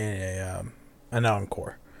an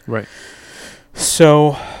encore. Right.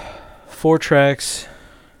 So 4 tracks,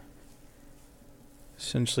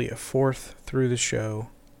 essentially a fourth through the show.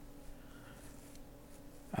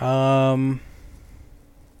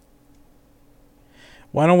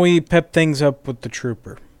 Why don't we pep things up with the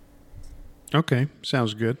Trooper? Okay,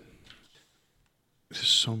 sounds good. There's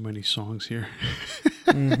so many songs here.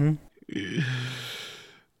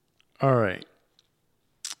 All right.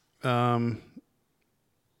 God,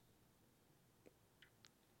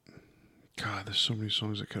 there's so many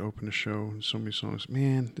songs that could open a show, and so many songs.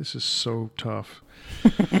 Man, this is so tough.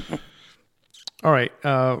 All right,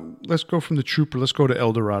 let's go from the Trooper. Let's go to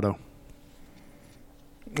El Dorado.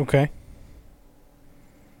 Okay.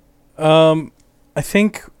 I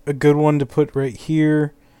think a good one to put right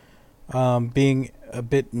here, being a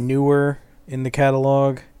bit newer in the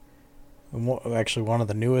catalog, actually one of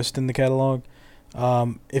the newest in the catalog,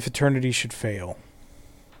 If Eternity Should Fail.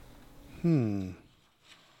 I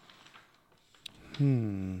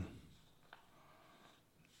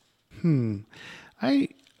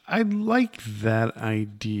like that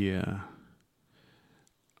idea.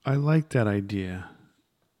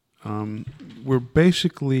 We're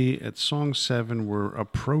basically at song 7. We're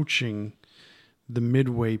approaching the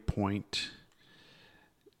midway point.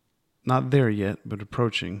 Not there yet, but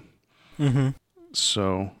approaching.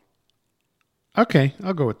 So, okay,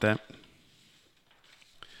 I'll go with that.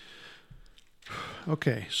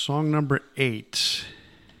 Okay, song number 8.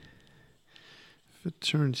 If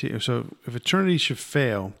Eternity Should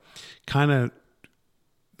Fail, kind of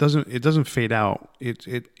doesn't fade out.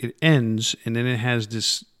 It ends, and then it has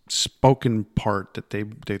this spoken part that they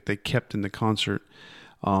kept in the concert.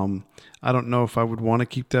 I don't know if I would want to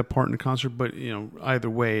keep that part in the concert, but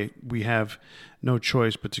either way, we have no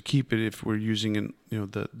choice but to keep it if we're using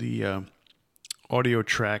the audio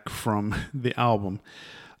track from the album.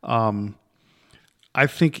 I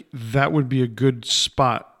think that would be a good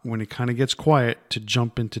spot when it kind of gets quiet to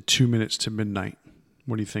jump into 2 Minutes to Midnight.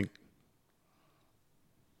 What do you think?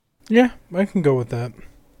 Yeah, I can go with that.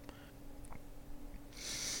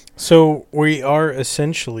 So we are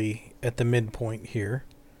essentially at the midpoint here.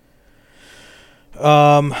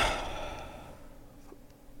 I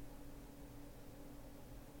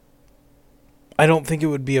don't think it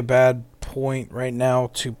would be a bad point right now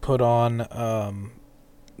to put on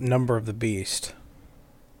Number of the Beast.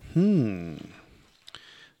 The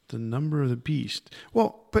Number of the Beast.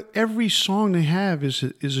 Well, but every song they have is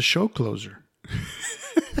a show closer.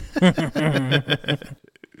 No,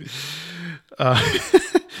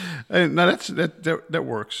 that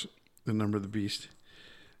works. The Number of the Beast.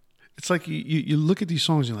 It's like you look at these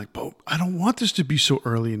songs and you're like, "But I don't want this to be so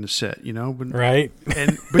early in the set," But, right?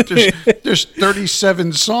 But there's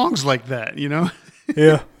 37 songs like that,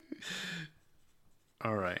 Yeah.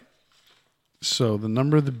 All right. So the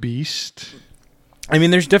Number of the Beast. I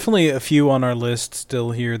mean, there's definitely a few on our list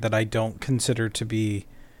still here that I don't consider to be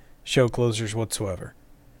show closers whatsoever.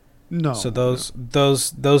 No. So those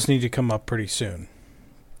need to come up pretty soon.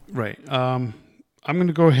 Right. I'm going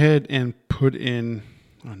to go ahead and put in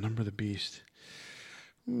Number of the Beast.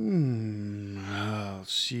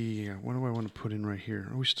 Let's see. What do I want to put in right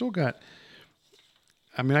here? We still got...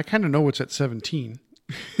 I mean, I kind of know what's at 17.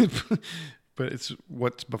 But it's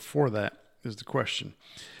what's before that is the question.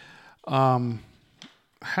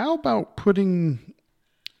 How about putting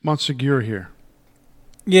Montsegur here?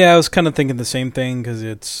 Yeah, I was kind of thinking the same thing because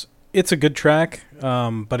it's a good track,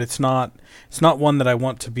 but it's not one that I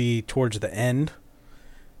want to be towards the end.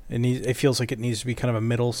 It feels like it needs to be kind of a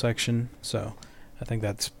middle section, so I think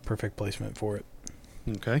that's perfect placement for it.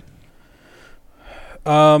 Okay.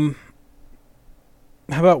 How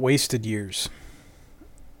about Wasted Years?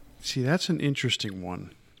 See, that's an interesting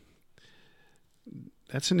one.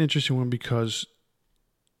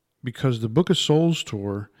 Because the Book of Souls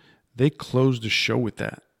tour, they closed the show with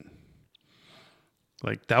that.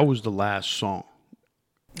 Like, that was the last song.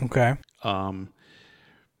 Okay. But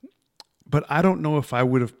I don't know if I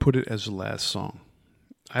would have put it as the last song.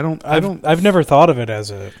 I've never thought of it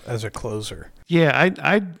as a closer. Yeah,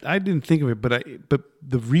 I didn't think of it, but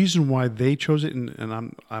the reason why they chose it,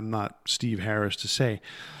 and I'm not Steve Harris to say,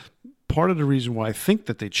 part of the reason why I think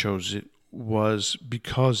that they chose it was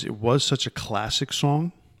because it was such a classic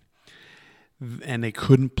song, and they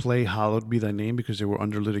couldn't play "Hallowed Be Thy Name" because they were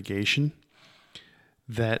under litigation.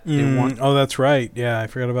 Oh, that's right. Yeah, I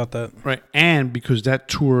forgot about that. Right, and because that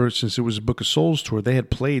tour, since it was a Book of Souls tour, they had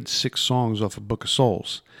played 6 songs off of Book of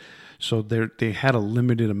Souls. So they had a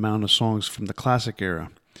limited amount of songs from the classic era.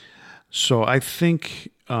 So I think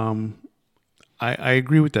I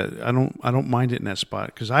agree with that. I don't mind it in that spot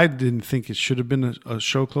because I didn't think it should have been a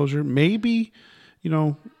show closer. Maybe,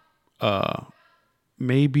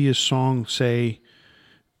 maybe a song, say,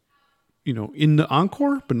 in the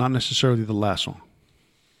encore, but not necessarily the last song.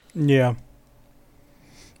 Yeah.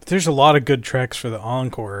 There's a lot of good tracks for the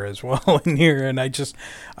encore as well in here, and I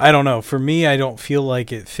don't know. For me, I don't feel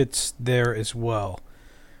like it fits there as well.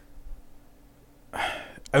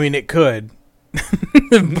 I mean, it could.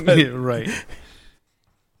 But... Yeah, right.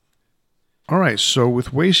 All right, so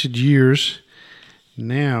with Wasted Years,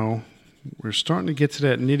 now we're starting to get to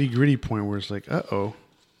that nitty-gritty point where it's like, uh-oh,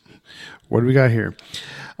 what do we got here?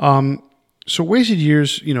 So Wasted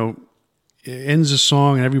Years, it ends the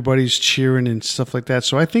song and everybody's cheering and stuff like that.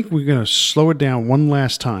 So I think we're going to slow it down one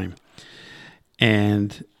last time.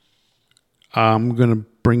 And I'm going to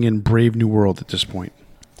bring in Brave New World at this point.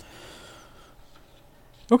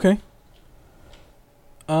 Okay.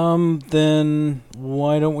 Then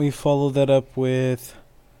why don't we follow that up with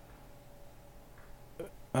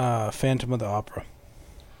Phantom of the Opera?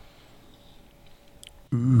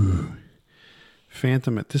 Ooh.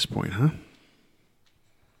 Phantom at this point, huh?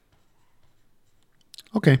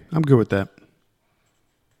 Okay, I'm good with that.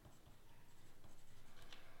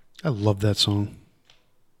 I love that song.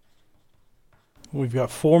 We've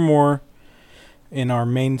got 4 more in our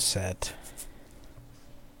main set.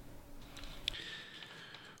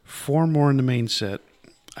 4 more in the main set.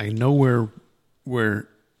 I know where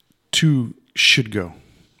 2 should go.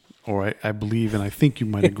 Or I believe, and I think you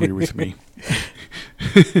might agree with me.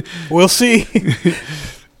 We'll see.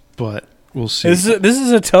 But we'll see. This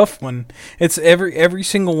is a tough one. It's every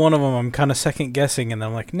single one of them. I'm kind of second guessing, and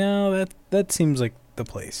I'm like, no, that seems like the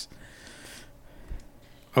place.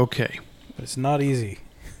 Okay, but it's not easy.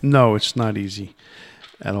 No, it's not easy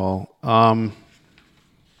at all.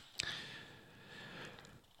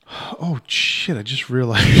 Oh shit! I just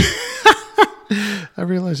realized. I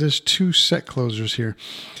realized there's 2 set closers here.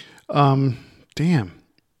 Damn.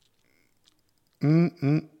 Oh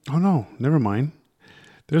no, never mind.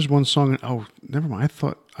 There's one song. Oh, never mind. I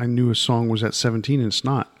thought I knew a song was at 17, and it's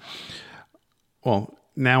not. Well,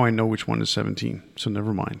 now I know which one is 17, so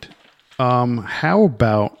never mind. How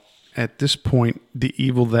about at this point, The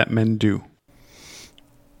Evil That Men Do?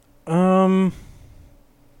 I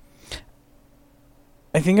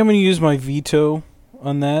think I'm going to use my veto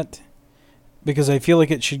on that because I feel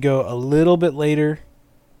like it should go a little bit later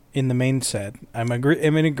in the main set. I'm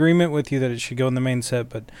in agreement with you that it should go in the main set,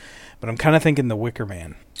 but I'm kind of thinking The Wicker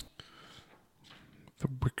Man. The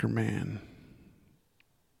Wicker Man.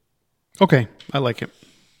 Okay, I like it.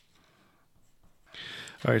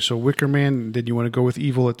 All right, so Wicker Man, did you want to go with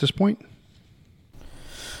Evil at this point?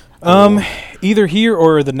 Either here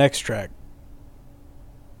or the next track.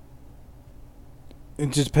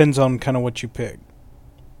 It just depends on kind of what you pick.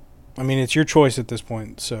 I mean, it's your choice at this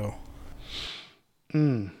point, so.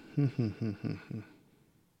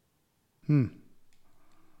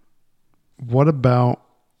 What about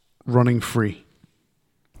Running Free?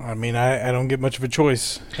 I mean, I don't get much of a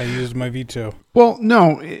choice. I used my veto. Well,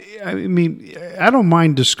 no, I mean, I don't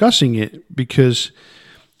mind discussing it because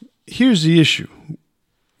here's the issue.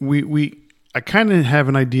 I kind of have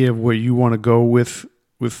an idea of where you want to go with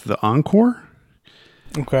the encore.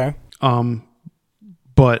 Okay.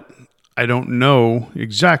 But I don't know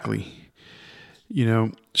exactly.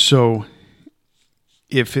 So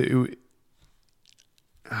if it,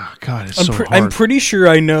 oh God, it's so hard. I'm pretty sure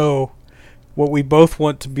I know what we both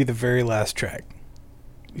want to be the very last track.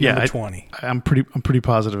 Number 20. I'm pretty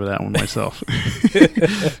positive of that one myself.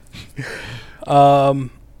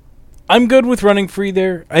 I'm good with Running Free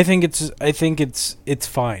there. I think it's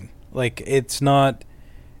fine. Like it's not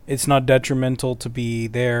detrimental to be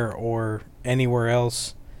there or anywhere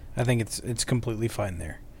else. I think it's completely fine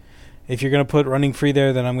there. If you're going to put Running Free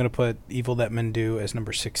there, then I'm going to put Evil That Men Do as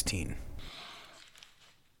number 16.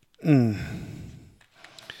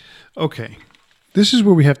 Okay. This is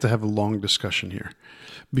where we have to have a long discussion here.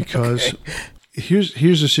 Because here's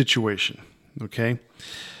the situation, okay?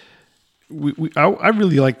 I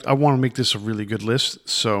really like. I want to make this a really good list.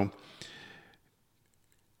 So,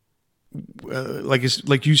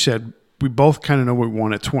 like you said, we both kind of know what we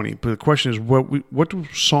want at 20. But the question is, what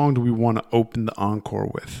song do we want to open the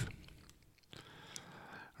encore with?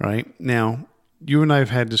 Right now, you and I have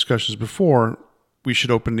had discussions before. We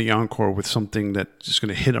should open the encore with something that's just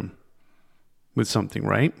going to hit them with something,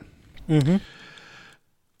 right? Mm-hmm.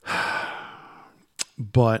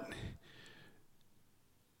 But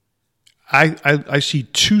I see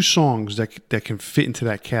two songs that can fit into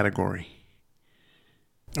that category.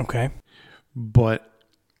 Okay.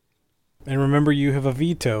 And remember, you have a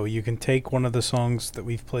veto. You can take one of the songs that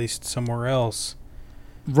we've placed somewhere else.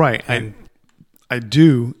 Right. I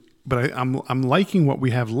do, but I'm liking what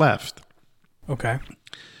we have left. Okay.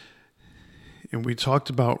 And we talked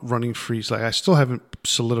about Running Free. So I still haven't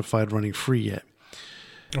solidified Running Free yet.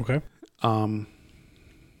 Okay.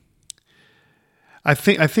 I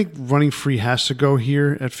think Running Free has to go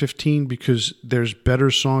here at 15 because there's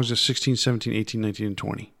better songs at 16, 17, 18, 19, and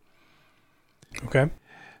 20. Okay.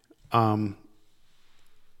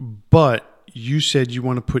 But you said you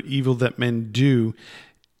want to put Evil That Men Do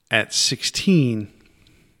at 16.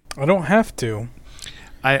 I don't have to.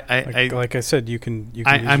 Like I said, you can.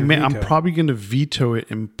 I'm probably going to veto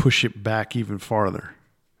it and push it back even farther.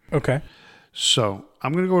 Okay. So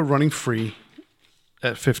I'm going to go with Running Free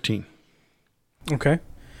at 15. Okay.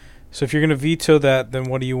 So if you're going to veto that, then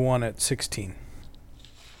what do you want at 16?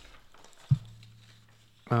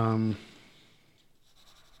 Run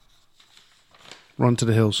to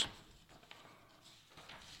the Hills.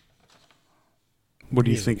 What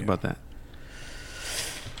do you think about that?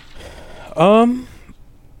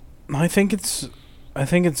 I think it's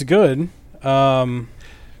good.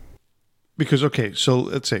 Because okay, so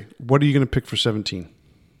let's say, what are you going to pick for 17?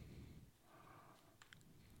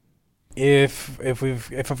 If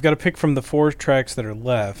I've got to pick from the 4 tracks that are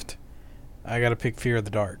left, I got to pick Fear of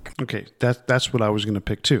the Dark. Okay, that's what I was going to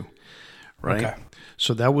pick too, right? Okay.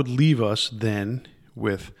 So that would leave us then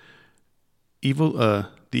with the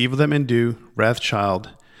Evil That Men Do, Wrathchild,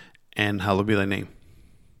 and Hallowed Be Thy Name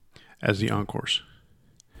as the encores.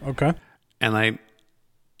 Okay. And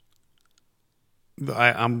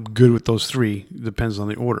I'm good with those 3. Depends on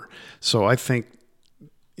the order. So I think,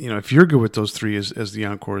 if you're good with those 3 as the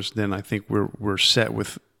encores, then I think we're set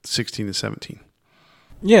with 16 and 17.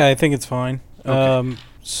 Yeah, I think it's fine. Okay.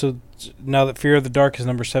 So now that Fear of the Dark is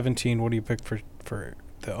number 17, what do you pick for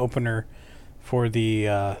the opener for the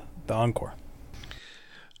encore?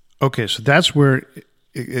 Okay, so that's where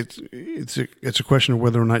it's a question of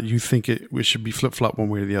whether or not you think it should be flip-flop one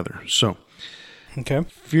way or the other. So, okay,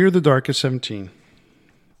 Fear of the Dark is 17.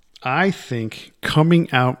 I think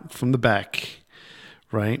coming out from the back,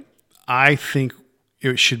 right, I think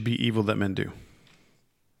it should be Evil That Men Do.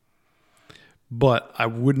 But I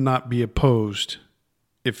would not be opposed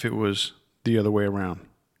if it was the other way around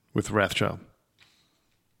with Wrathchild.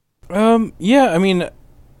 Yeah, I mean,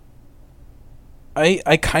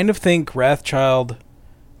 I kind of think Wrathchild,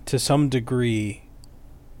 to some degree,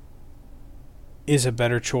 is a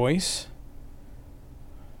better choice.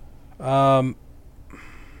 But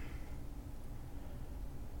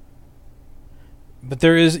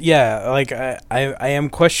there is, like I am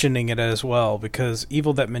questioning it as well, because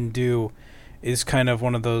Evil That Men Do is kind of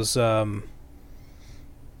one of those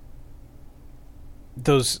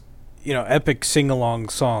epic sing-along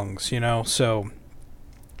songs, so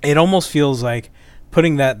it almost feels like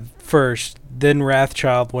putting that first, then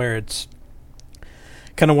Wrathchild, where it's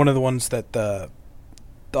kind of one of the ones that the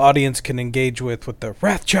audience can engage with the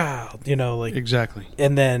Wrathchild, like exactly,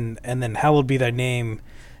 and then Hallowed Be Thy Name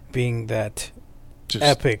being that just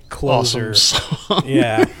epic closer. Awesome.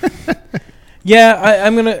 Yeah.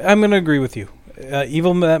 I'm gonna agree with you.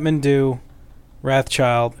 Evil That Men Do,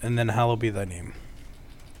 Wrathchild, and then Hallowed Be Thy Name.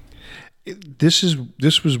 This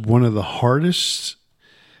was one of the hardest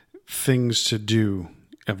things to do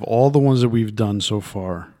of all the ones that we've done so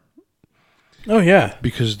far. Oh yeah,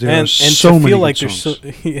 because there are so many good songs.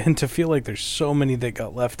 And to feel like there's so many that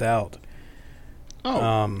got left out.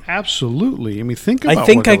 Oh, absolutely. I mean, think about. I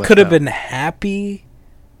think I could have been happy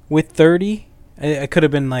with 30. I could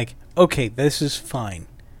have been like, okay, this is fine.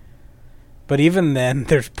 But even then,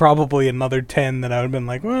 there's probably another 10 that I would have been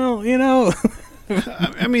like, well,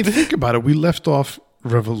 I mean, think about it. We left off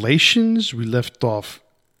Revelations. We left off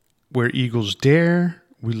Where Eagles Dare.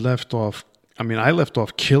 We left off. I mean, I left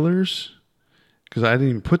off Killers because I didn't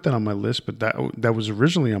even put that on my list, but that was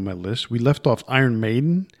originally on my list. We left off Iron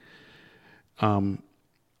Maiden.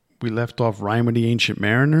 We left off Rhyme of the Ancient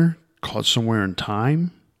Mariner, Caught Somewhere in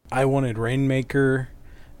Time. I wanted Rainmaker,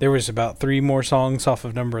 There was about 3 more songs off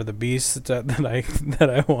of Number of the Beast that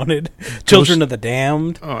I wanted. Children of the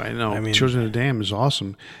Damned. Oh, I know. I mean, Children of the Damned is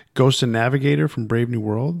awesome. Ghost and Navigator from Brave New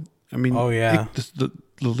World. I mean, oh yeah. The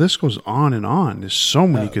list goes on and on. There's so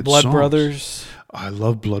many good Blood songs. Brothers. I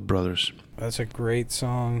love Blood Brothers. That's a great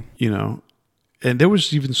song. You know, and there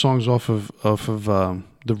was even songs off of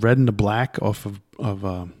The Red and the Black off of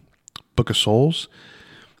Book of Souls.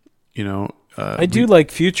 You know. I do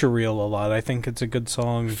like Future Real a lot. I think it's a good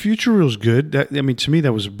song. Future Real's good. To me,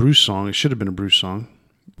 that was a Bruce song. It should have been a Bruce song,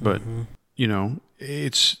 but you know,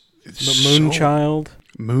 it's but Moonchild.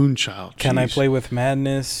 Moonchild. Can I Play with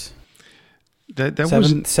Madness? That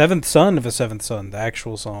Seventh Son of a Seventh Son. The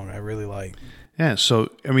actual song I really like. Yeah.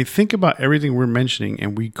 So I mean, think about everything we're mentioning,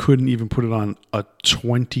 and we couldn't even put it on a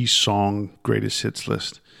 20-song greatest hits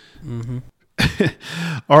list. Mm-hmm.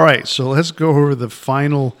 All right, so let's go over the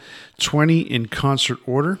final 20 in concert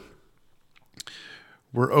order.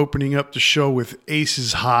 We're opening up the show with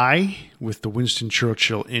Aces High with the Winston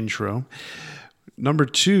Churchill intro. Number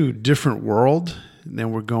 2, Different World. And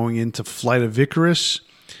then we're going into Flight of Icarus.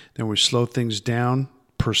 Then we slow things down,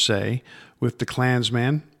 per se, with the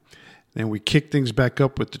Klansman. Then we kick things back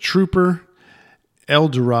up with the Trooper, El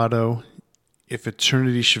Dorado, If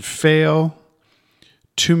Eternity Should Fail,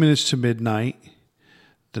 2 Minutes to Midnight,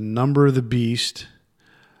 The Number of the Beast,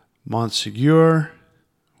 Montsegur,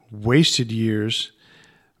 Wasted Years,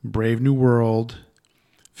 Brave New World,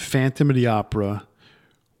 Phantom of the Opera,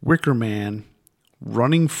 Wicker Man,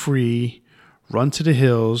 Running Free, Run to the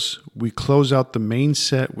Hills. We close out the main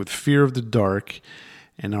set with Fear of the Dark,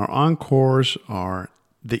 and our encores are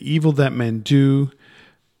The Evil That Men Do,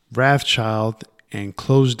 Wrathchild, and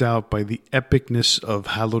closed out by the epicness of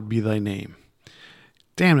Hallowed Be Thy Name.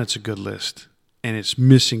 Damn, that's a good list, and it's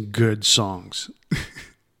missing good songs.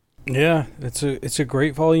 Yeah, it's a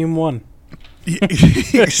great volume 1.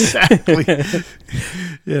 Exactly.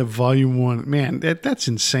 Yeah, volume 1. Man, that's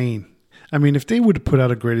insane. I mean, if they would have put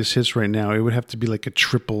out a greatest hits right now, it would have to be like a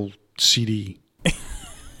triple CD.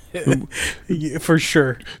 Yeah, for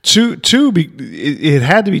sure. It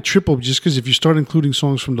had to be triple just because if you start including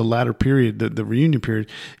songs from the latter period, the reunion period,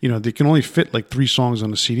 you know, they can only fit like 3 songs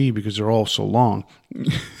on the CD because they're all so long.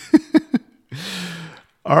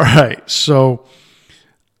 All right, so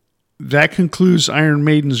that concludes Iron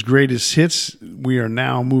Maiden's greatest hits. We are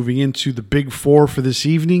now moving into the big 4 for this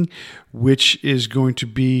evening, which is going to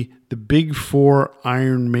be the big 4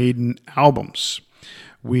 Iron Maiden albums.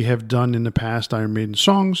 We have done in the past Iron Maiden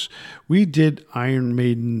songs. We did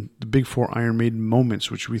the big 4 Iron Maiden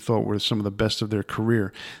moments, which we thought were some of the best of their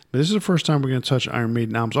career. But this is the first time we're going to touch Iron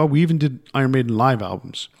Maiden albums. Oh, we even did Iron Maiden live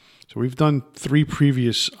albums. So we've done 3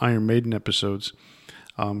 previous Iron Maiden episodes.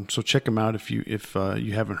 So check them out if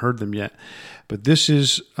you haven't heard them yet. But this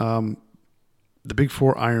is the big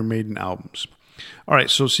 4 Iron Maiden albums. All right,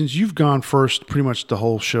 so since you've gone first pretty much the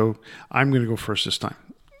whole show, I'm going to go first this time.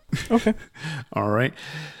 Okay. All right.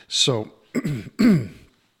 So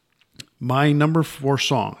my number 4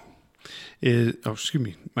 song is,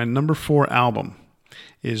 my number 4 album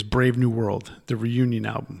is Brave New World, the reunion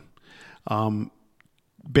album.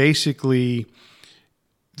 Basically,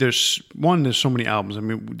 there's so many albums. I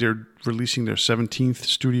mean, they're releasing their 17th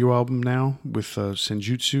studio album now with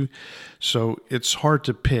Senjutsu. So it's hard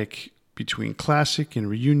to pick between classic and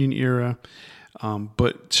reunion era.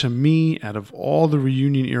 But to me, out of all the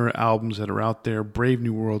reunion era albums that are out there, Brave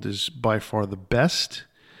New World is by far the best.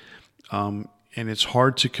 And it's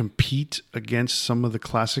hard to compete against some of the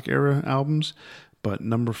classic era albums. But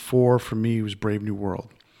number 4 for me was Brave New World.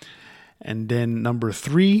 And then number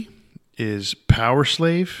 3 is Power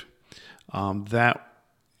Slave. That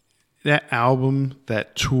album,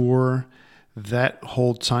 that tour, that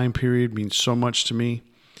whole time period means so much to me.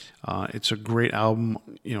 It's a great album.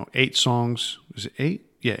 8 songs. Was it 8?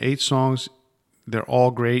 Yeah, 8 songs. They're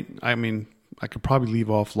all great. I mean, I could probably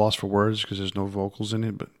leave off Lost for Words because there's no vocals in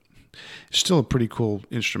it, but it's still a pretty cool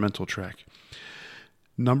instrumental track.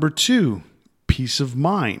 Number 2, Peace of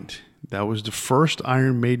Mind. That was the first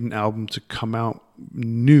Iron Maiden album to come out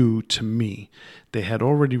new to me. They had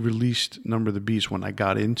already released Number of the Beast when I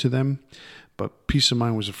got into them, but Peace of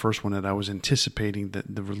Mind was the first one that I was anticipating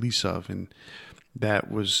the release of, and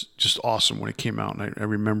that was just awesome when it came out. And I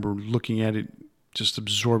remember looking at it, just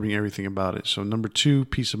absorbing everything about it. So number 2,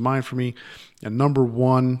 Peace of Mind for me. And number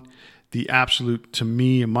 1, the absolute, to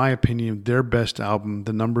me, in my opinion, their best album,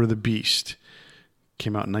 The Number of the Beast.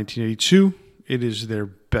 Came out in 1982. It is their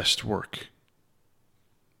best work.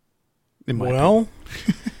 Well,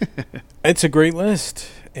 it's a great list,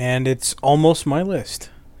 and it's almost my list.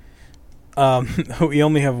 We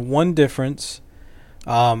only have one difference.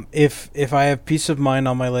 If I have Peace of Mind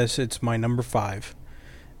on my list, it's my number 5.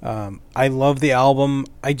 I love the album.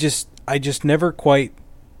 I just never quite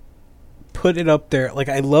put it up there. Like,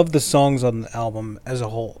 I love the songs on the album as a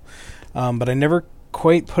whole, but I never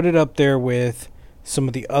quite put it up there with some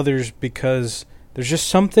of the others because there's just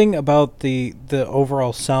something about the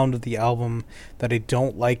overall sound of the album that I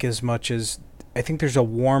don't like as much as I think there's a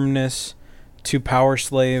warmness to Power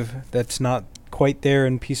Slave that's not quite there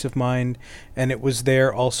in Peace of Mind, and it was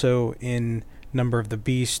there also in Number of the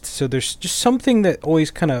Beast. So there's just something that always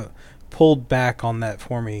kind of pulled back on that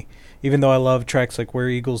for me, even though I love tracks like Where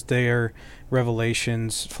Eagles Dare,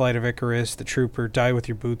 Revelations, Flight of Icarus, The Trooper, Die With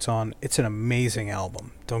Your Boots On. It's an amazing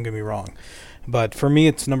album, don't get me wrong, but for me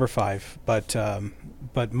it's number 5.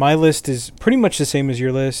 But my list is pretty much the same as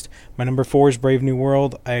your list. My number 4 is Brave New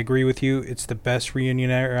World. I agree with you, it's the best reunion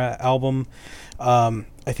era album. I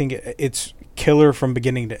think it's killer from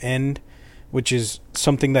beginning to end, which is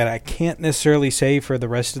something that I can't necessarily say for the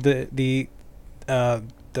rest of the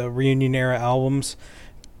reunion era albums.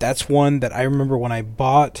 That's one that I remember when I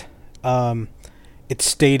bought, it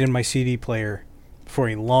stayed in my CD player for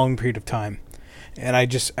a long period of time, and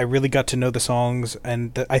I really got to know the songs,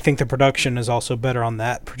 and I think the production is also better on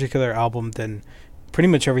that particular album than pretty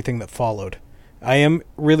much everything that followed. I am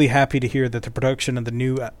really happy to hear that the production of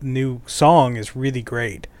the new song is really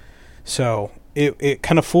great. So it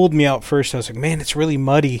kind of fooled me out first. I was like, man, it's really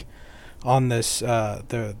muddy on this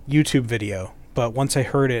the YouTube video. But once I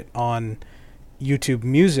heard it on YouTube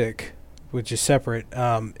Music, which is separate,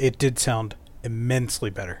 it did sound immensely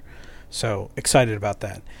better. So excited about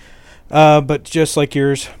that. But just like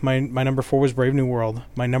yours, my number 4 was Brave New World.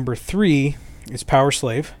 My number 3 is Power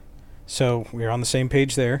Slave. So we're on the same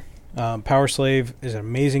page there. Power Slave is an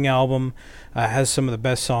amazing album. Has some of the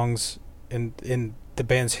best songs in the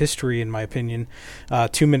band's history, in my opinion.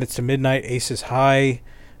 2 Minutes to Midnight, Aces High,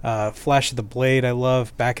 Flash of the Blade, I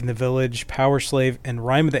love. Back in the Village, Power Slave, and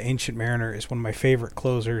Rime of the Ancient Mariner is one of my favorite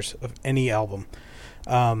closers of any album.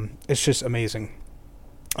 It's just amazing.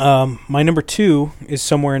 My number 2 is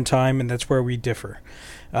Somewhere in Time, and that's where we differ.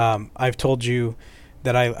 I've told you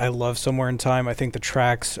that I love Somewhere in Time. I think the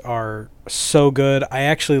tracks are so good. I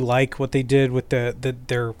actually like what they did with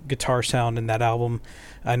their guitar sound in that album.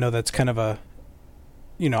 I know that's kind of a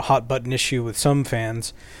hot button issue with some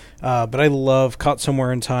fans, but I love Caught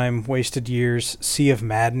Somewhere in Time, Wasted Years, Sea of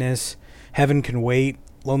Madness, Heaven Can Wait,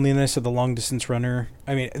 Loneliness of the Long Distance Runner.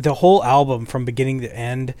 I mean, the whole album from beginning to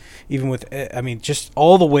end, even with, just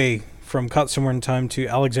all the way from Caught Somewhere in Time to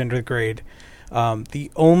Alexander the Great.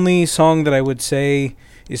 The only song that I would say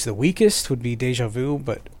is the weakest would be Deja Vu,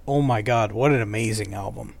 but oh my god, what an amazing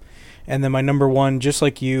album. And then my number 1, just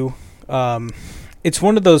like you, it's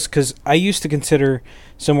one of those, because I used to consider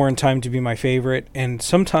Somewhere in Time to be my favorite, and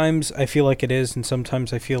sometimes I feel like it is, and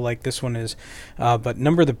sometimes I feel like this one is, but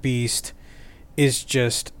Number of the Beast is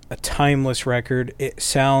just a timeless record. It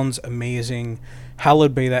sounds amazing.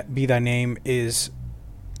 Hallowed Be Thy Name is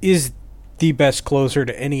the best closer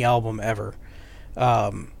to any album ever.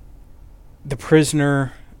 The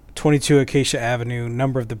Prisoner, 22 Acacia Avenue,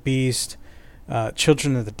 Number of the Beast,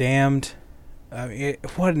 Children of the Damned.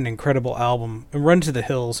 What an incredible album. And Run to the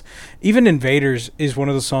Hills. Even Invaders is one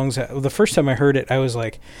of the songs that the first time I heard it, I was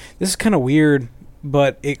like, this is kind of weird,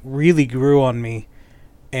 but it really grew on me.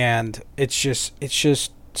 And it's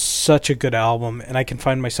just such a good album, and I can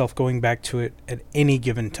find myself going back to it at any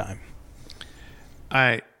given time.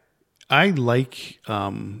 I like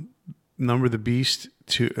Number of the Beast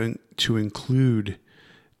to include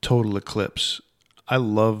Total Eclipse. I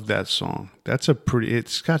love that song.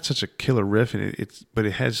 It's got such a killer riff in it. But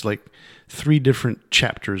it has like 3 different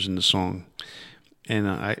chapters in the song, and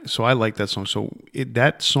I like that song. So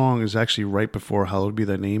that song is actually right before Hallowed Be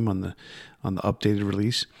Thy Name on the updated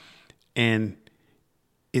release, and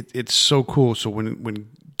it's so cool. So when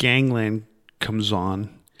Gangland comes on,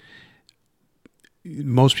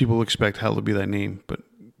 most people expect Hallowed Be Thy Name, but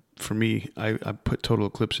for me, I put Total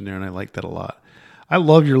Eclipse in there, and I like that a lot. I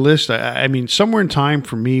love your list. I mean, Somewhere in Time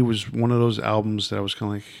for me was one of those albums that I was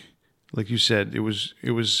kind of like you said, it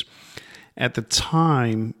was at the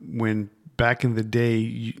time when back in the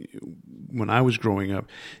day, when I was growing up,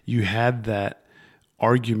 you had that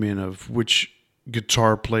argument of which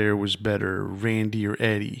guitar player was better, Randy or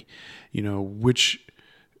Eddie, which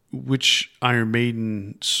Iron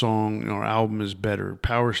Maiden song or album is better,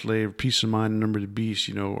 Power Slave, Peace of Mind, Number of the Beast,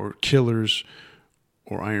 or Killers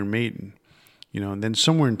or Iron Maiden. And then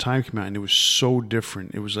Somewhere in Time came out, and it was so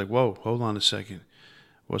different. It was like, whoa, hold on a second.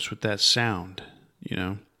 What's with that sound?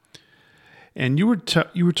 And you were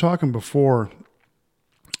talking before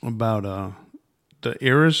about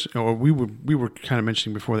eras, or we were kind of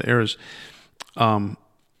mentioning before the eras.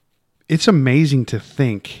 It's amazing to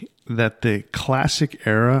think that the classic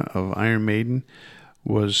era of Iron Maiden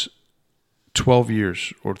was 12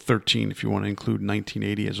 years, or 13 if you want to include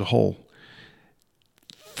 1980 as a whole.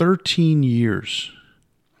 13 years.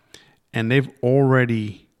 And they've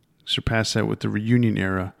already surpassed that with the reunion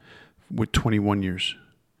era with 21 years.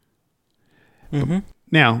 Mm-hmm.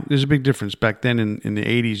 Now, there's a big difference. Back then in the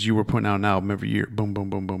 80s, you were putting out an album every year. Boom, boom,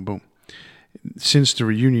 boom, boom, boom. Since the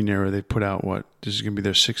reunion era, they put out what? This is going to be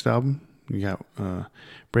their 6th album. You got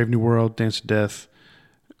Brave New World, Dance of Death,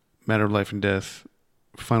 Matter of Life and Death,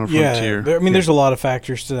 Final Frontier. There's a lot of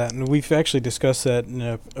factors to that. And we've actually discussed that in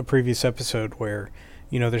a previous episode where,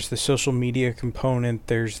 there's the social media component.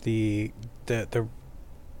 There's the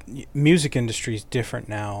music industry is different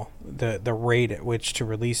now. The rate at which to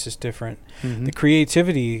release is different. Mm-hmm. The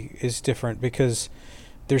creativity is different because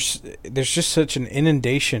there's just such an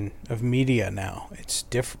inundation of media now. It's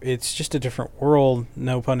it's just a different world,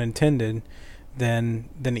 no pun intended, than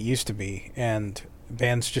it used to be. And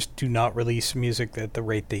bands just do not release music at the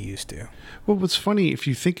rate they used to. Well, what's funny, if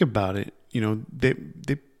you think about it,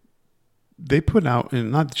 they put out,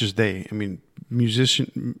 and not just they, I mean,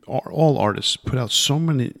 all artists put out so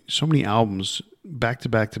many albums back to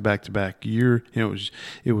back to back to back year.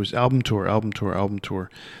 It was album tour.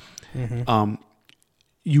 Mm-hmm.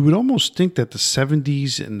 You would almost think that the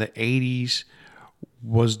 70s and the 80s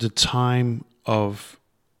was the time of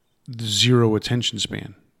the zero attention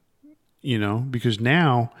span, because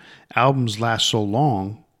now albums last so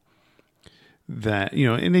long that,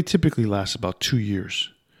 and they typically last about 2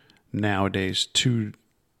 years nowadays, 2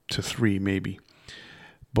 to 3 maybe.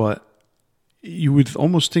 But you would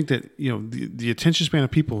almost think that, the attention span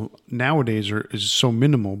of people nowadays is so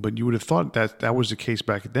minimal, but you would have thought that was the case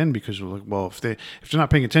back then, because we're like, well, if they're not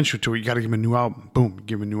paying attention to it, you got to give them a new album. Boom,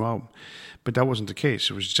 give them a new album. But that wasn't the case.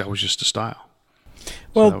 That was just the style.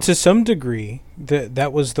 Well, to some degree,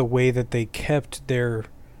 that was the way that they kept their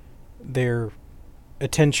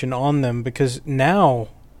attention on them, because now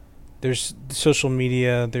there's social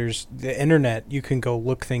media, there's the internet. You can go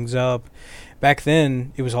look things up. Back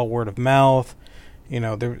then, it was all word of mouth.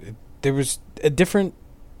 There was a different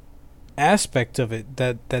aspect of it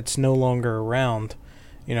that's no longer around.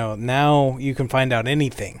 Now you can find out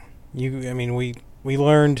anything. We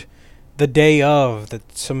learned the day of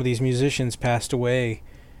that some of these musicians passed away,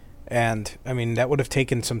 and that would have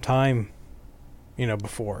taken some time.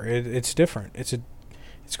 Before it's different.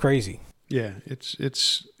 It's crazy. Yeah,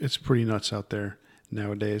 it's pretty nuts out there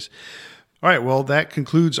nowadays. All right, well, that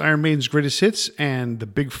concludes Iron Maiden's Greatest Hits and the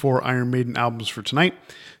big 4 Iron Maiden albums for tonight.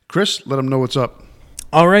 Chris, let them know what's up.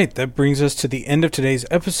 All right, that brings us to the end of today's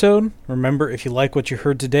episode. Remember, if you like what you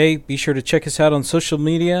heard today, be sure to check us out on social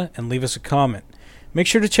media and leave us a comment. Make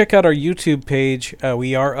sure to check out our YouTube page.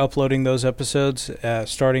 We are uploading those episodes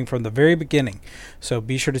starting from the very beginning, so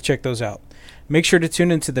be sure to check those out. Make sure to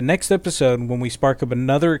tune into the next episode when we spark up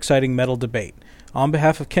another exciting metal debate. On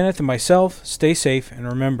behalf of Kenneth and myself, stay safe, and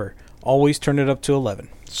remember, always turn it up to 11.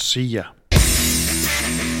 See ya.